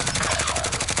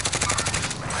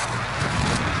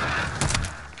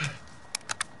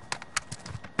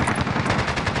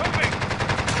 Moving.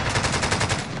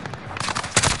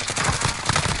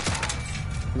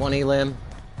 One Elim.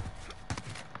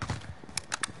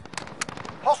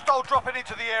 Hostile dropping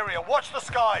into the area. Watch the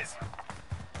skies.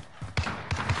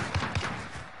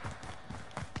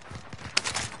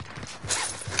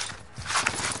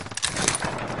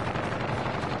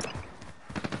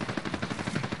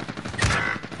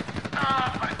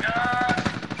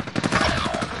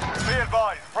 Be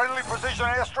advised, friendly precision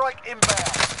airstrike inbound.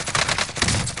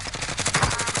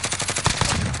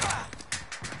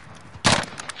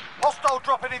 Hostile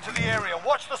dropping into the area.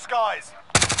 Watch the skies.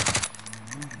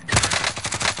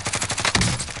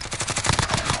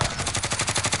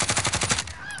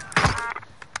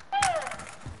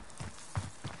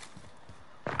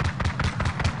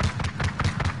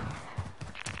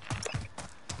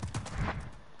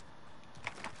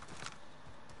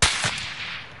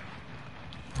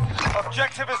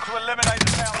 Objective is to eliminate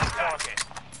the bounty target.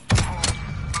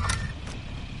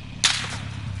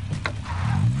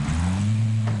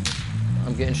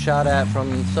 I'm getting shot at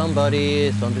from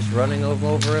somebody, so I'm just running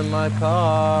over in my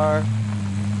car.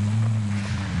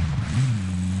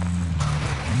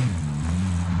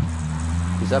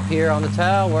 He's up here on the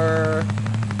tower.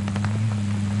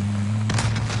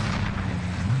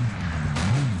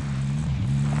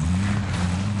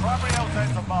 Primary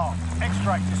LZs are marked.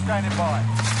 Extract is standing by.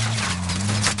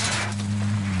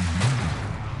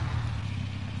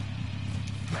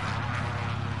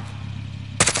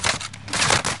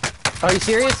 Are you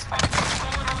serious?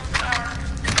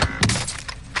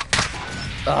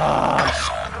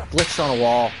 Ah, glitched on a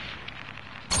wall.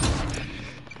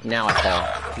 Now I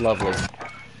fall. Lovely.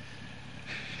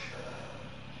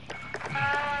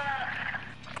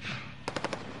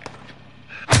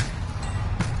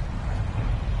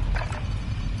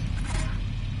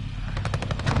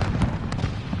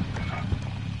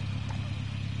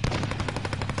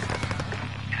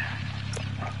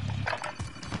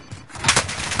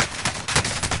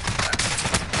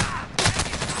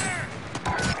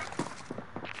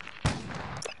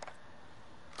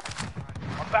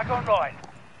 I'm back online.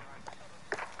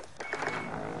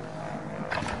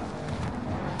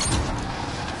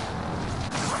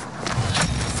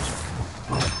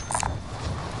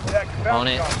 Yeah, On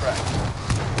it. contract.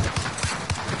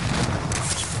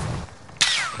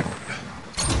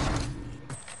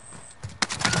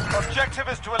 Objective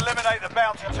is to eliminate the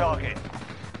bounty target.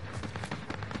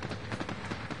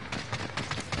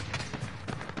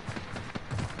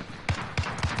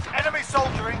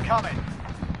 soldier incoming.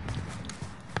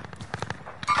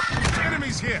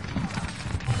 Enemies here.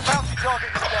 Bounty target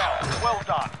is down. Well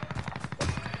done.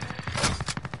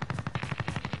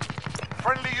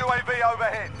 Friendly UAV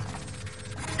overhead.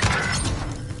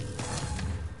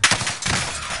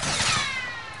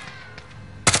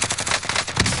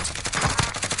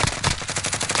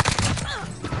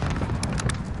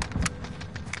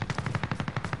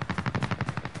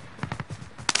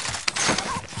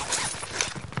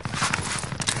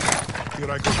 Here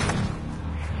I go.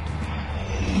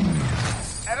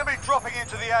 Enemy dropping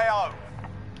into the AO.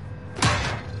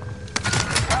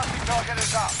 Bounty target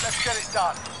is up. Let's get it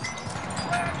done.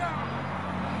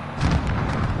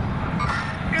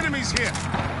 Enemies here.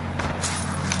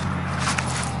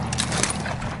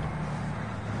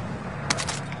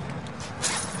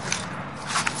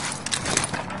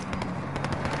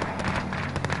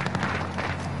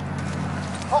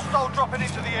 Hostile dropping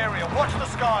into the area. Watch the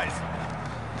skies.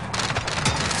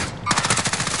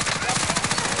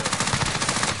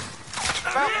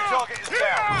 Bounty target is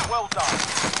down. Well done.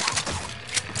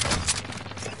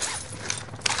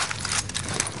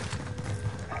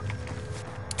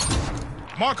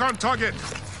 Mark on target.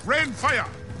 Rain fire.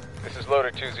 This is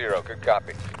Loader 2-0. Good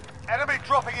copy. Enemy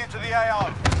dropping into the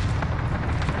AO.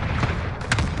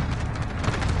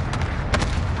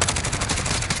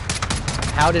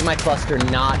 How did my cluster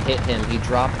not hit him? He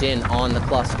dropped in on the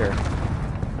cluster.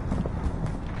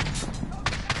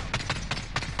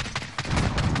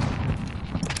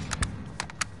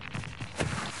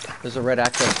 There's a red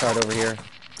access card over here.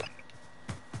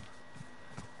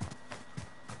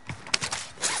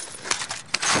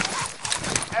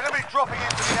 Enemy dropping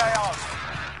into the AO.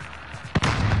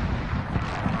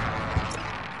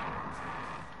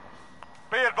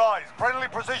 Be advised, friendly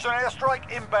precision airstrike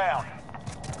inbound.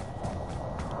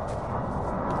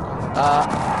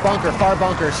 Bunker, far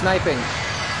bunker, sniping.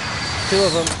 2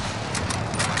 of them.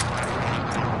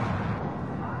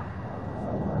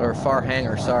 Or far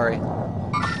hangar, sorry.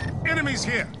 Enemies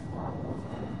here.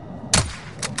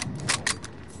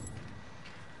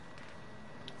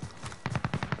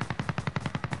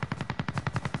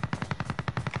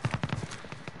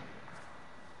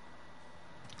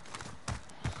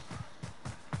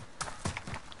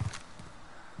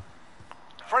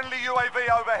 Friendly UAV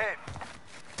overhead.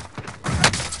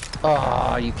 Oh,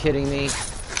 are you kidding me?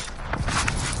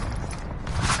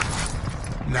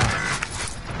 Now.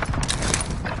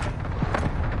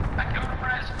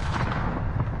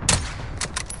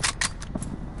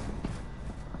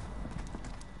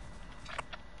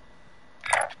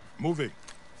 Moving.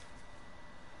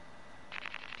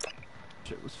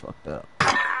 Shit was fucked up.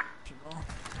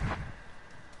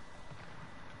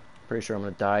 Pretty sure I'm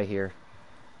gonna die here.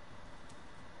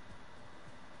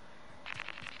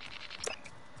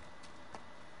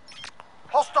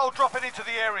 Hostile dropping into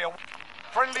the area.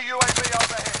 Friendly UAV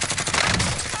overhead.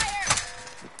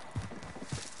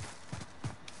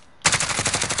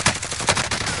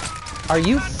 Are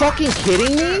you fucking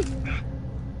kidding me?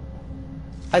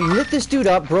 I lit this dude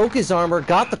up, broke his armor,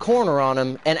 got the corner on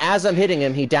him, and as I'm hitting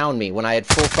him, he downed me when I had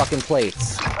full fucking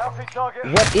plates. Bounty target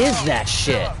What is that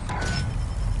shit?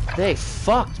 They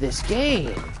fucked this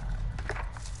game.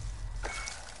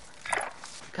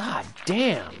 God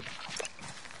damn.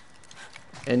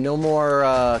 And no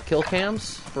more kill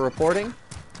cams for reporting?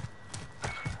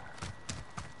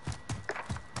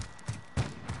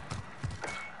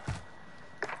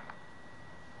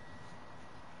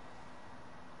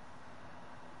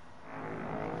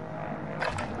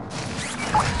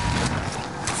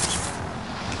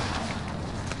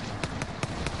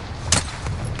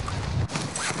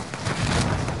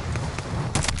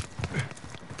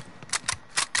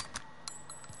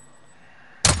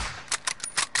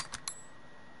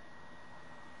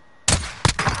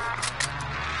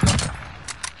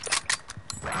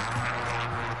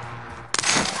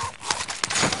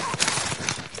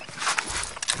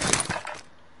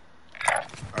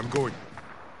 I'm going.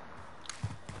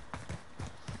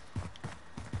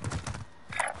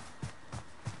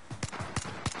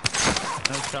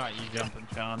 No shot you jumping,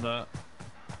 Shonda.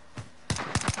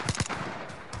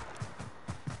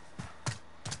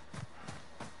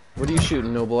 What are you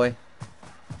shooting, no boy?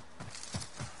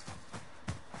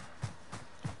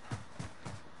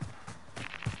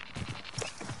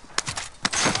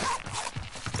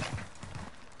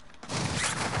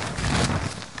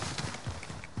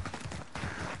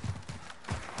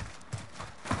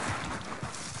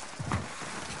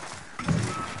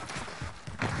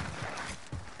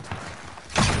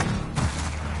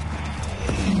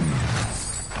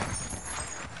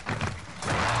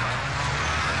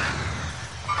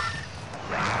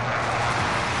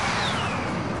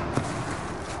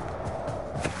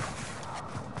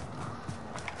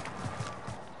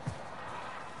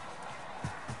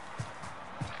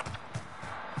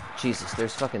 Jesus,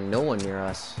 there's fucking no one near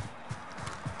us.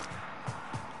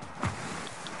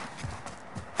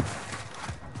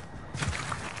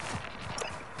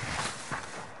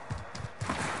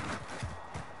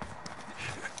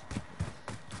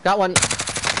 Got one.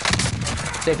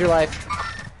 Save your life.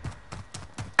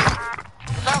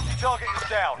 Bounty target is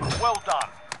down. Well done.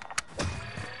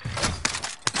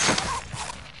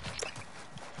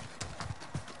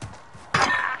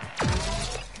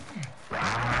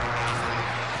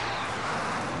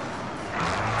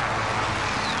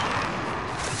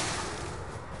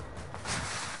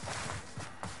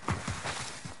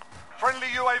 Friendly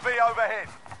UAV overhead.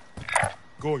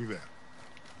 Going there.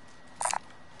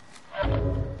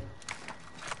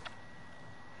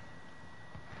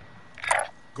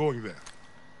 Going there.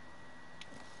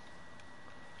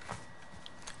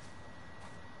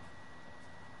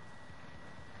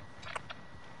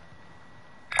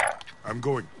 I'm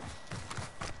going.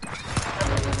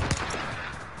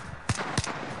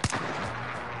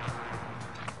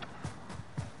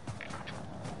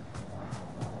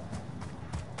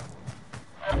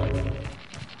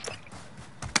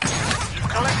 You've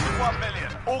collected 1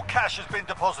 million. All cash has been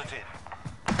deposited.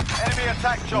 Enemy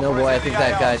attack chopper. No boy, I is in think the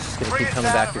that AO. guy's just gonna Bring keep it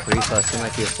coming down back to and grief recover us. He the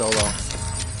might be a cash. solo.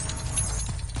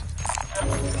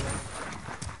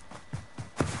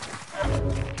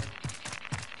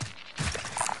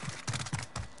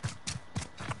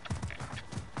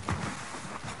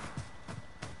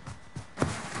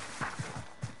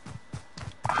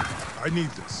 I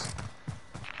need this.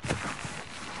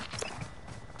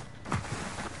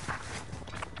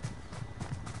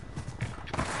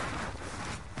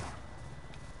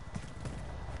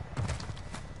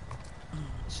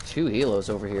 There's 2 helos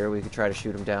over here. We could try to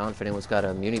shoot them down if anyone's got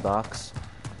a muni box.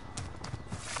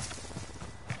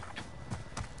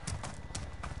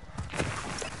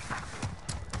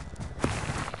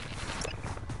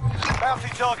 Bounty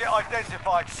target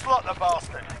identified. Slot the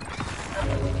bastard.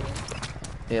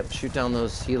 Yep, shoot down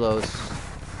those helos.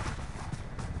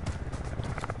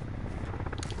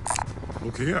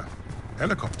 Look here.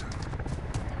 Helicopter.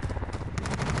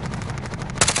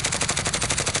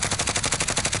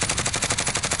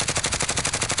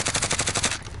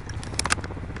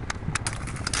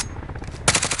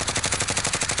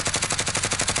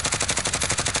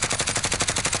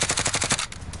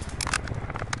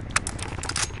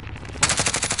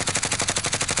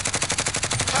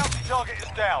 Bounty target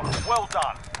is down. Well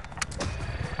done.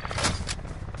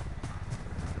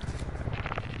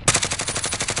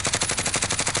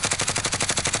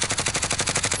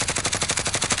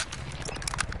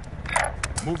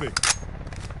 Moving.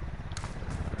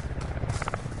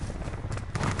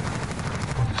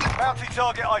 Bounty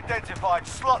target identified.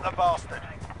 Slot the bastard.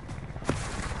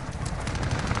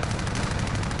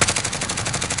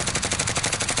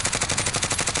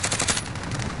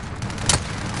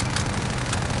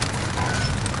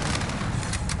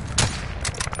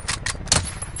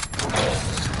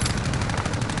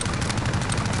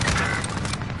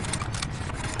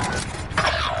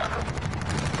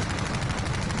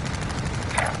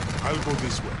 I'll go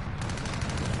this way.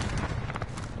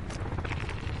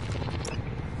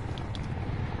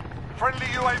 Friendly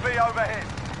UAV overhead.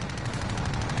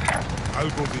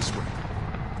 I'll go this way.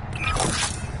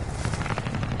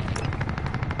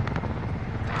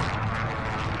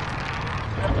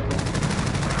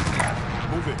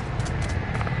 Moving.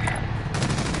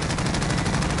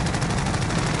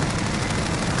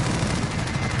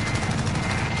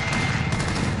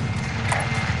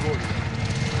 Going.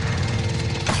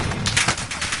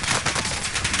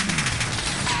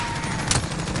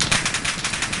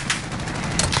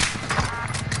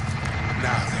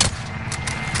 Now then.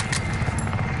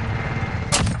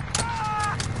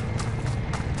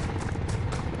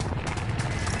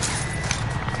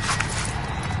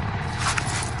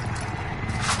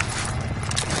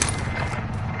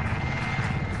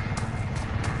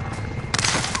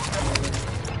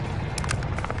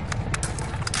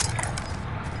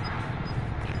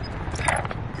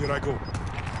 Here I go.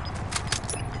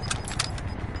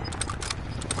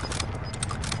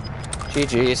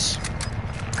 GG's.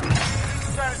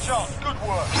 Stand a chance. Good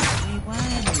work.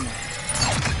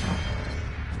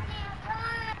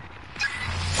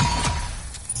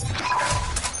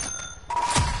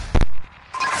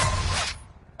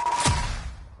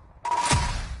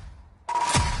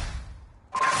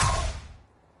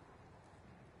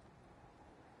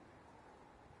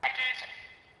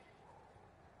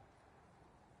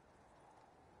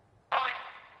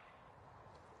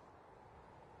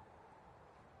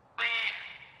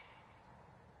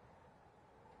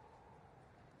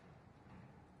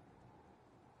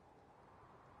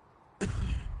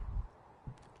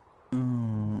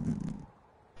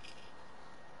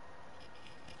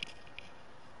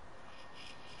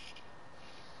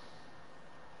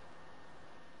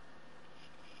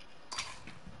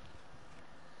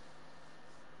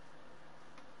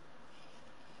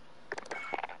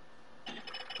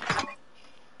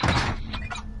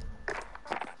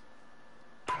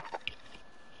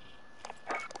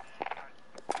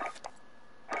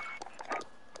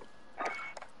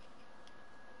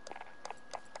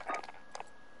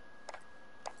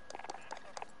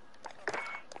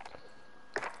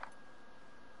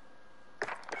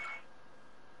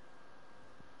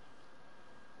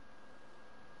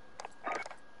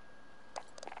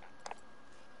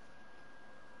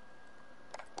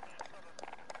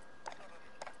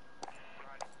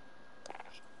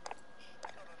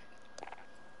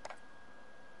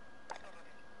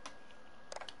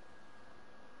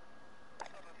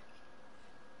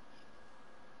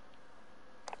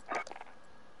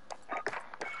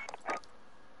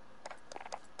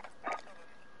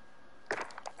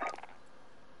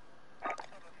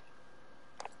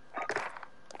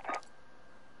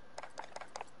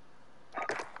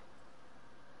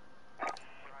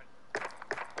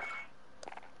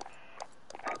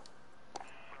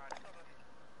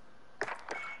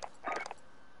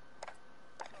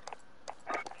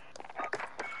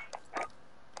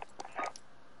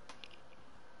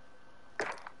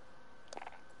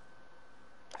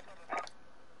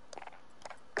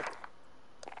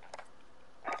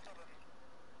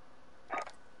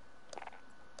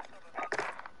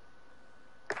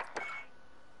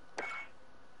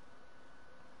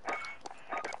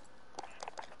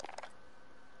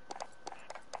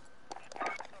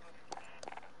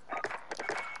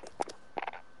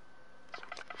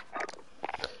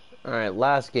 Alright,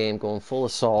 last game, going full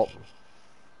assault.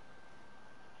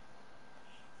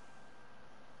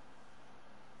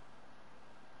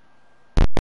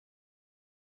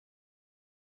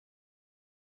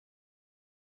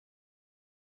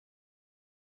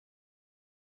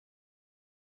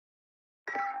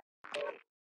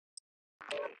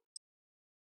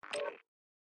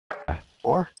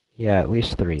 Four? Yeah, at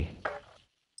least 3.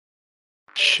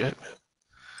 Shit.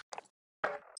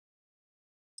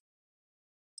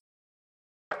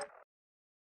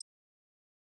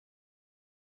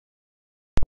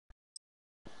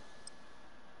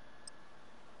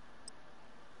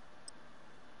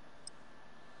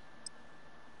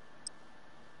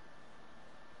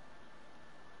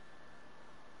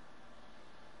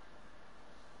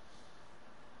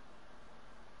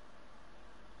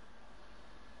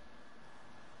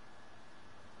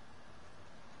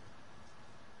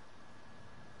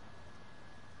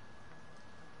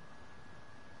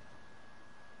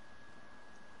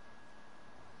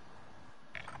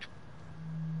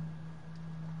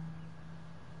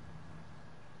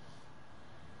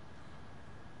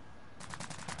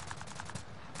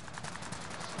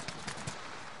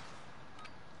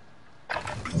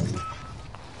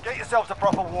 Get yourselves a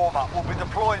proper warm-up. We'll be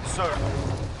deploying soon. I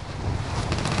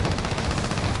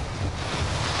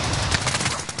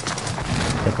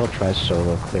think I'll try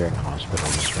solo clearing hospital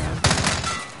this round.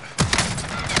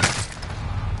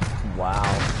 Wow.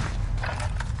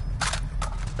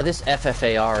 This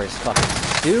FFAR is fucking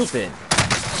stupid.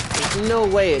 There's no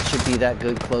way it should be that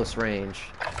good close range.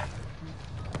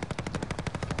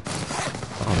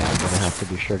 Oh, I'm gonna have to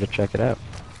be sure to check it out.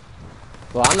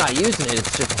 Well, I'm not using it,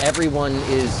 it's just everyone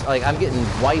is, like, I'm getting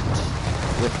wiped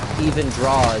with even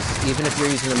draws. Even if you're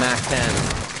using the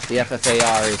MAC-10, the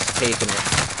FFAR is taking it.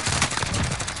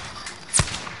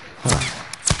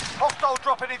 Hostile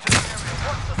dropping into the area.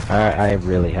 Watch the I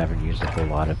really haven't used a whole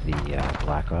lot of the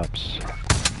Black Ops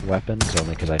weapons,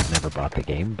 only because I've never bought the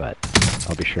game, but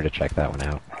I'll be sure to check that one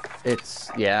out. It's,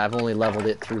 yeah, I've only leveled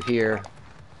it through here.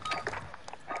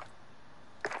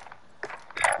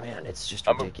 Man, it's just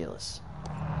ridiculous.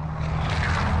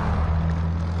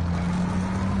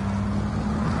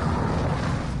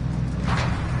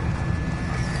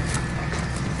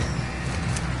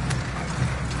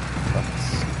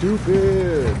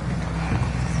 Stupid.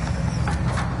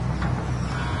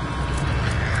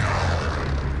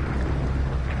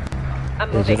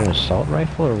 Is it an assault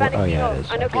rifle or what? Oh yeah, it is.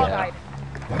 The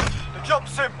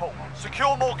job's simple.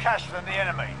 Secure more cash than the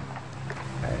enemy.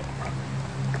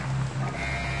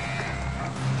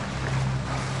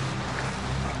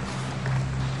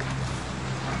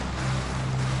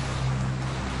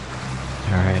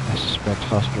 Alright, I suspect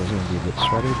hospital's gonna be a bit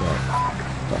sweaty, but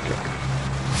fuck it.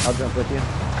 I'll jump with you.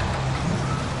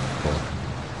 Cool.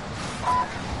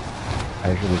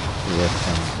 I usually clear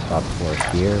from top floor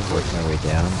here, work my way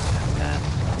down, and then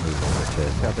move over to...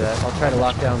 Copy that. I'll try to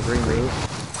lock down Green Roof.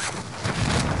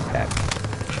 Okay.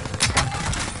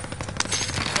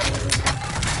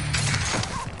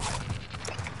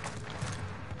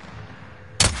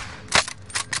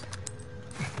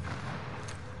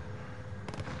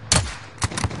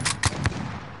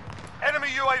 Enemy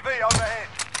UAV overhead.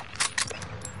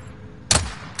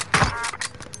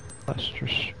 Cluster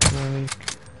strike.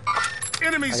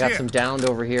 Enemies I got here. some downed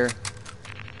over here.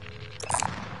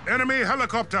 Enemy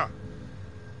helicopter.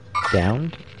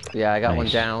 Downed? Yeah, I got one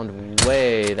Nice. downed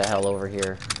way the hell over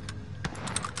here.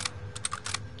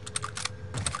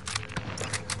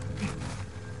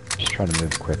 Just trying to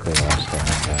move quickly whilst I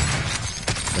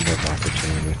have window of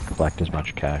opportunity to collect as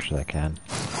much cash as I can.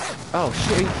 Oh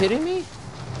shit, are you kidding me?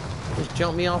 Just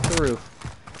jump me off the roof.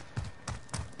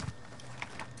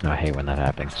 No, I hate when that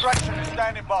happens. Extraction is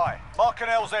standing by. Mark an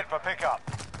LZ for pickup.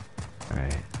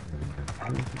 Alright.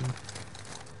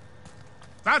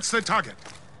 That's the target.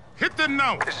 Hit them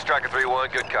now. This is Striker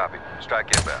 3-1, good copy. Strike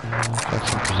inbound. Got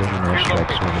some precision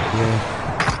airstrikes over here.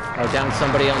 I downed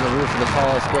somebody on the roof of the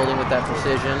tallest building with that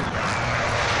precision.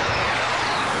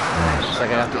 Nice. Looks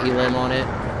like I have to elim on it.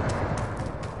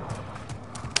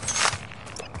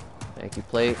 Thank you,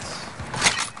 plates.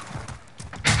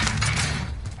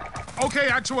 Okay,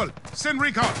 actual. Send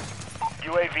recon.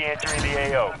 UAV entering the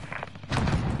AO.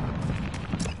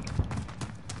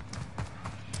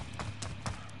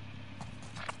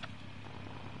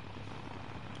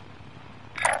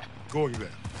 Going there.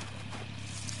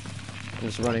 I'm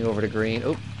just running over to green.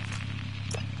 Oh,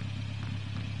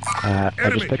 I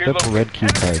just picked up a red key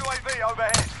card. UAV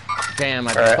overhead. damn,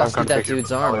 I Alright, I'm busted gonna that take your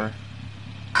dude's armor.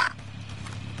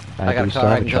 I got a do still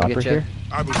car, I have a can come chopper get you. here.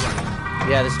 I will run.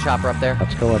 Yeah, there's a chopper up there.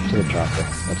 Let's go up to the chopper.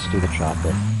 Let's do the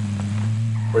chopper.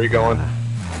 Where are you going?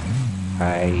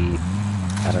 I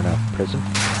don't know, prison?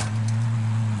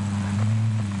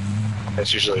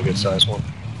 That's usually a good size one.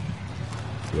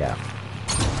 Yeah.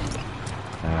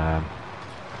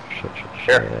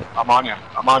 Shit. Here, I'm on you.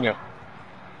 I'm on you.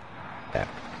 Yeah.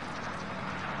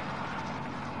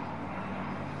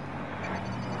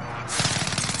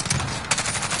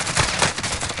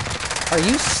 Are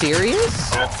you serious?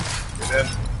 Get in.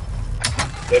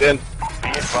 Get in. Be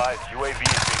advised, UAV is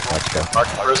being Let's go. Mark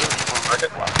the prison. Mark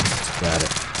it. Got it.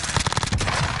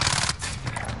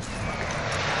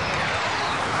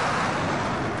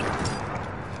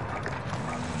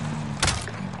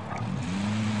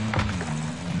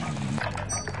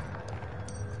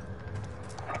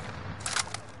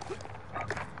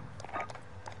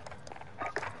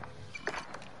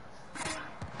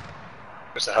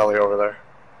 There's a heli over there.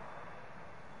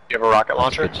 You have a rocket That's a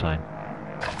launcher? good sign.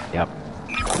 Yep.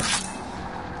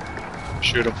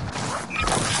 Shoot him.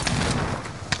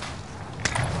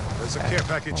 There's a care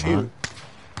package Hold here. on.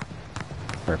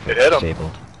 Perfect. It hit him.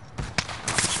 Disabled.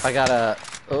 I got a...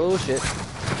 Oh shit.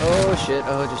 Oh shit.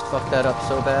 Oh, I just fucked that up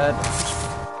so bad.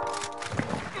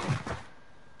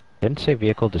 Didn't say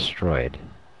vehicle destroyed.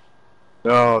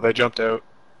 No, they jumped out.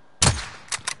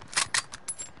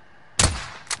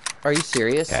 Are you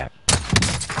serious? Okay.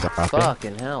 Dropping.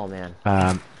 Fucking hell, man.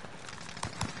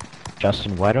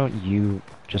 Justin, why don't you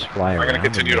just fly around? I'm gonna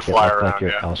continue and to make it fly look like around, you're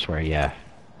yeah. elsewhere. Yeah,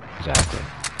 exactly.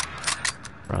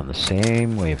 We're on the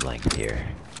same wavelength here.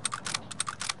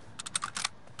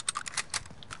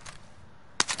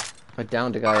 I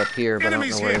downed a guy up here, but I don't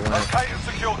know where he went. Locate and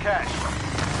secure cash.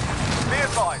 Be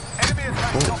advised, enemy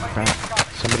attack Holy dropping crap.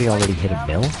 Somebody already hit a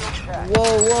mill?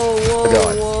 Whoa, whoa, whoa,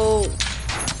 whoa.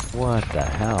 What the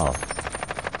hell?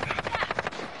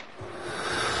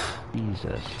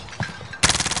 Jesus.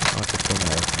 Not the thing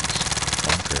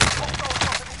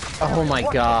I Oh my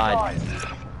god.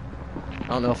 I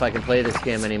don't know if I can play this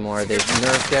game anymore. They've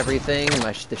nerfed everything.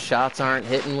 The shots aren't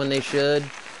hitting when they should.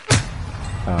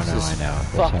 Oh no, I know.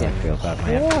 That's how I feel about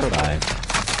my MP5.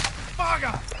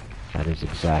 That is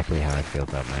exactly how I feel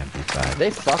about my MP5. They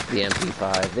fucked the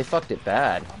MP5. They fucked it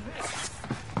bad.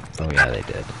 Oh yeah, they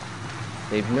did.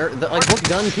 They've nerfed... Like, what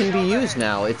gun can be used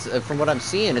now? It's from what I'm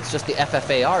seeing, it's just the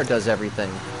FFAR does everything.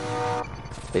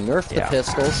 They nerfed the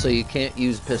pistols, so you can't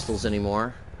use pistols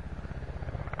anymore.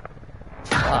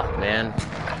 Fuck, man.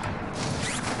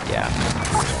 Yeah.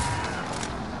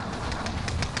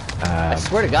 I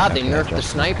swear to God, they okay, nerfed the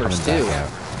Justin, snipers, coming too. back out.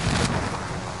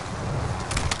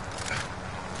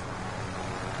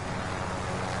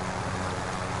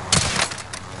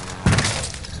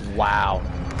 Wow.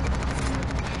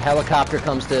 Helicopter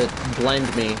comes to blend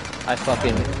me. I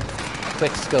fucking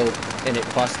quick scope and it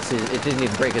busts his, it didn't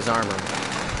even break his armor.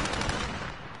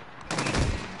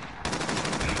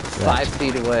 5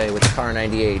 feet away with Car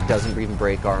 98 doesn't even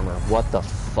break armor. What the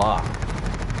fuck?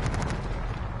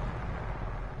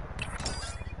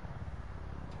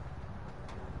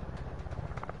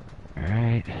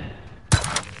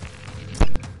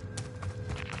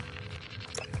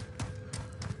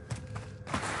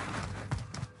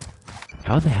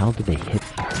 How the hell did they hit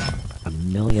a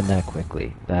million that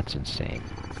quickly? That's insane.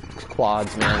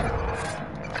 Quads, man.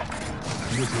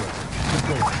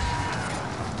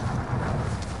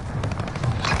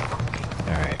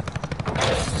 Alright.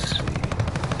 Let's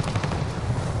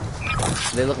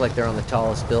see. They look like they're on the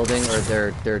tallest building, or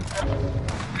they're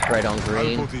right on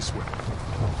green. I'll go this way.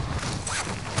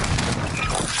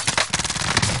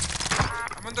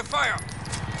 I'm under fire.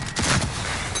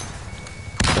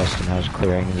 Justin, how's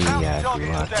clearing the gulag?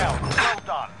 Well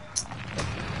done.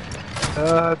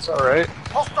 It's alright.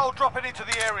 Hostile dropping into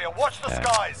the area. Watch the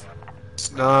skies.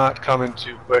 It's not coming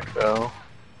too quick, though.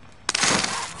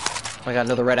 I got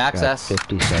another red access.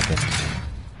 50 seconds.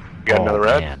 You got another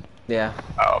red? Man. Yeah.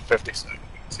 Oh, 50 seconds.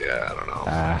 Yeah, I don't know.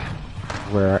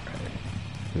 Where...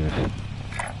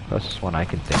 Closest one I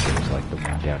can think of is like the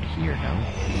one down here, no?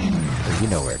 Or you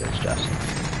know where it is, Justin.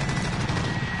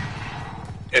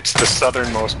 It's the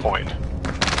southernmost point.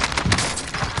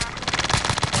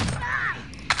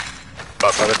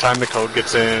 But by the time the code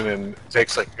gets in, and it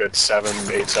takes like a good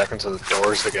 7-8 seconds of the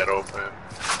doors to get open.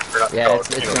 Or not Yeah, code,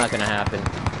 it's not gonna happen.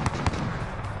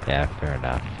 Yeah, fair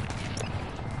enough.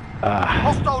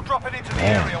 Hostile dropping into the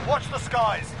area. Watch the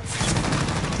skies.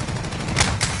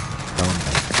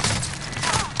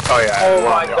 Oh yeah, Oh we're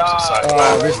my on the opposite God. side.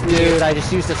 Oh, this dude, I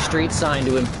just used a street sign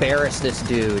to embarrass this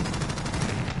dude.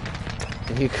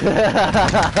 You could...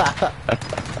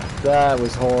 That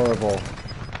was horrible.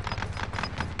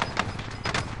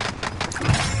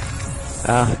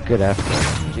 Good effort.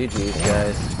 GG's,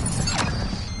 guys.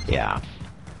 Yeah.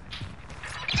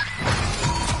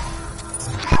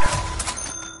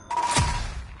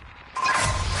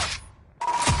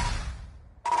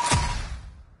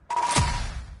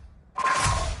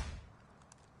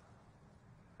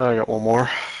 I got one more.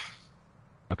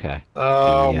 Okay.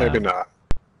 Oh, maybe not.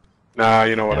 Nah,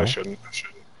 you know what? No? I shouldn't.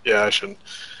 Yeah, I shouldn't.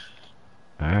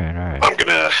 Alright.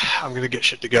 I'm gonna get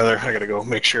shit together. I gotta go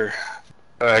make sure.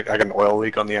 I got an oil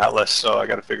leak on the Atlas, so I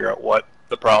gotta figure out what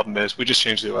the problem is. We just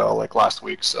changed the oil like last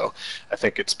week, so I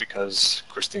think it's because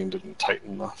Christine didn't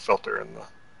tighten the filter and the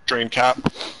drain cap.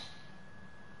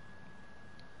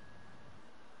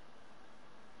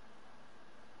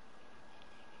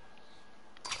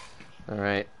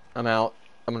 Alright, I'm out.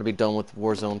 I'm gonna be done with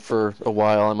Warzone for a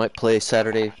while. I might play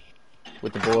Saturday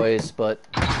with the boys, but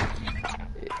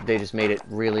they just made it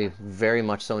really very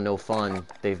much so no fun.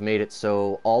 They've made it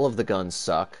so all of the guns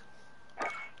suck.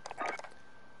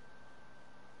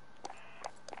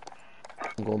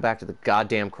 I'm going back to the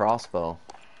goddamn crossbow.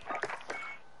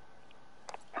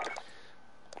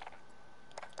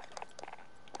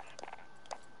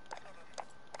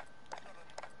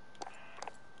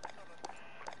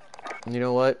 You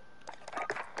know what?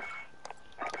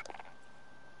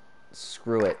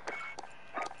 Screw it.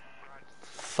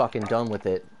 Fucking done with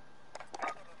it.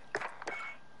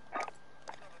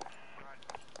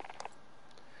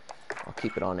 I'll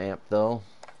keep it on amp though.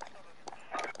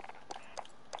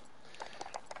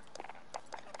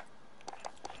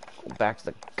 Go back to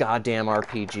the goddamn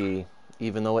RPG,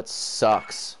 even though it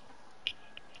sucks.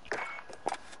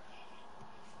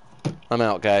 I'm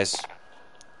out, guys.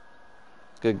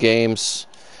 Good games.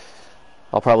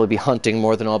 I'll probably be hunting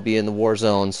more than I'll be in the war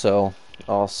zone, so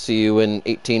I'll see you in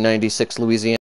 1896 Louisiana.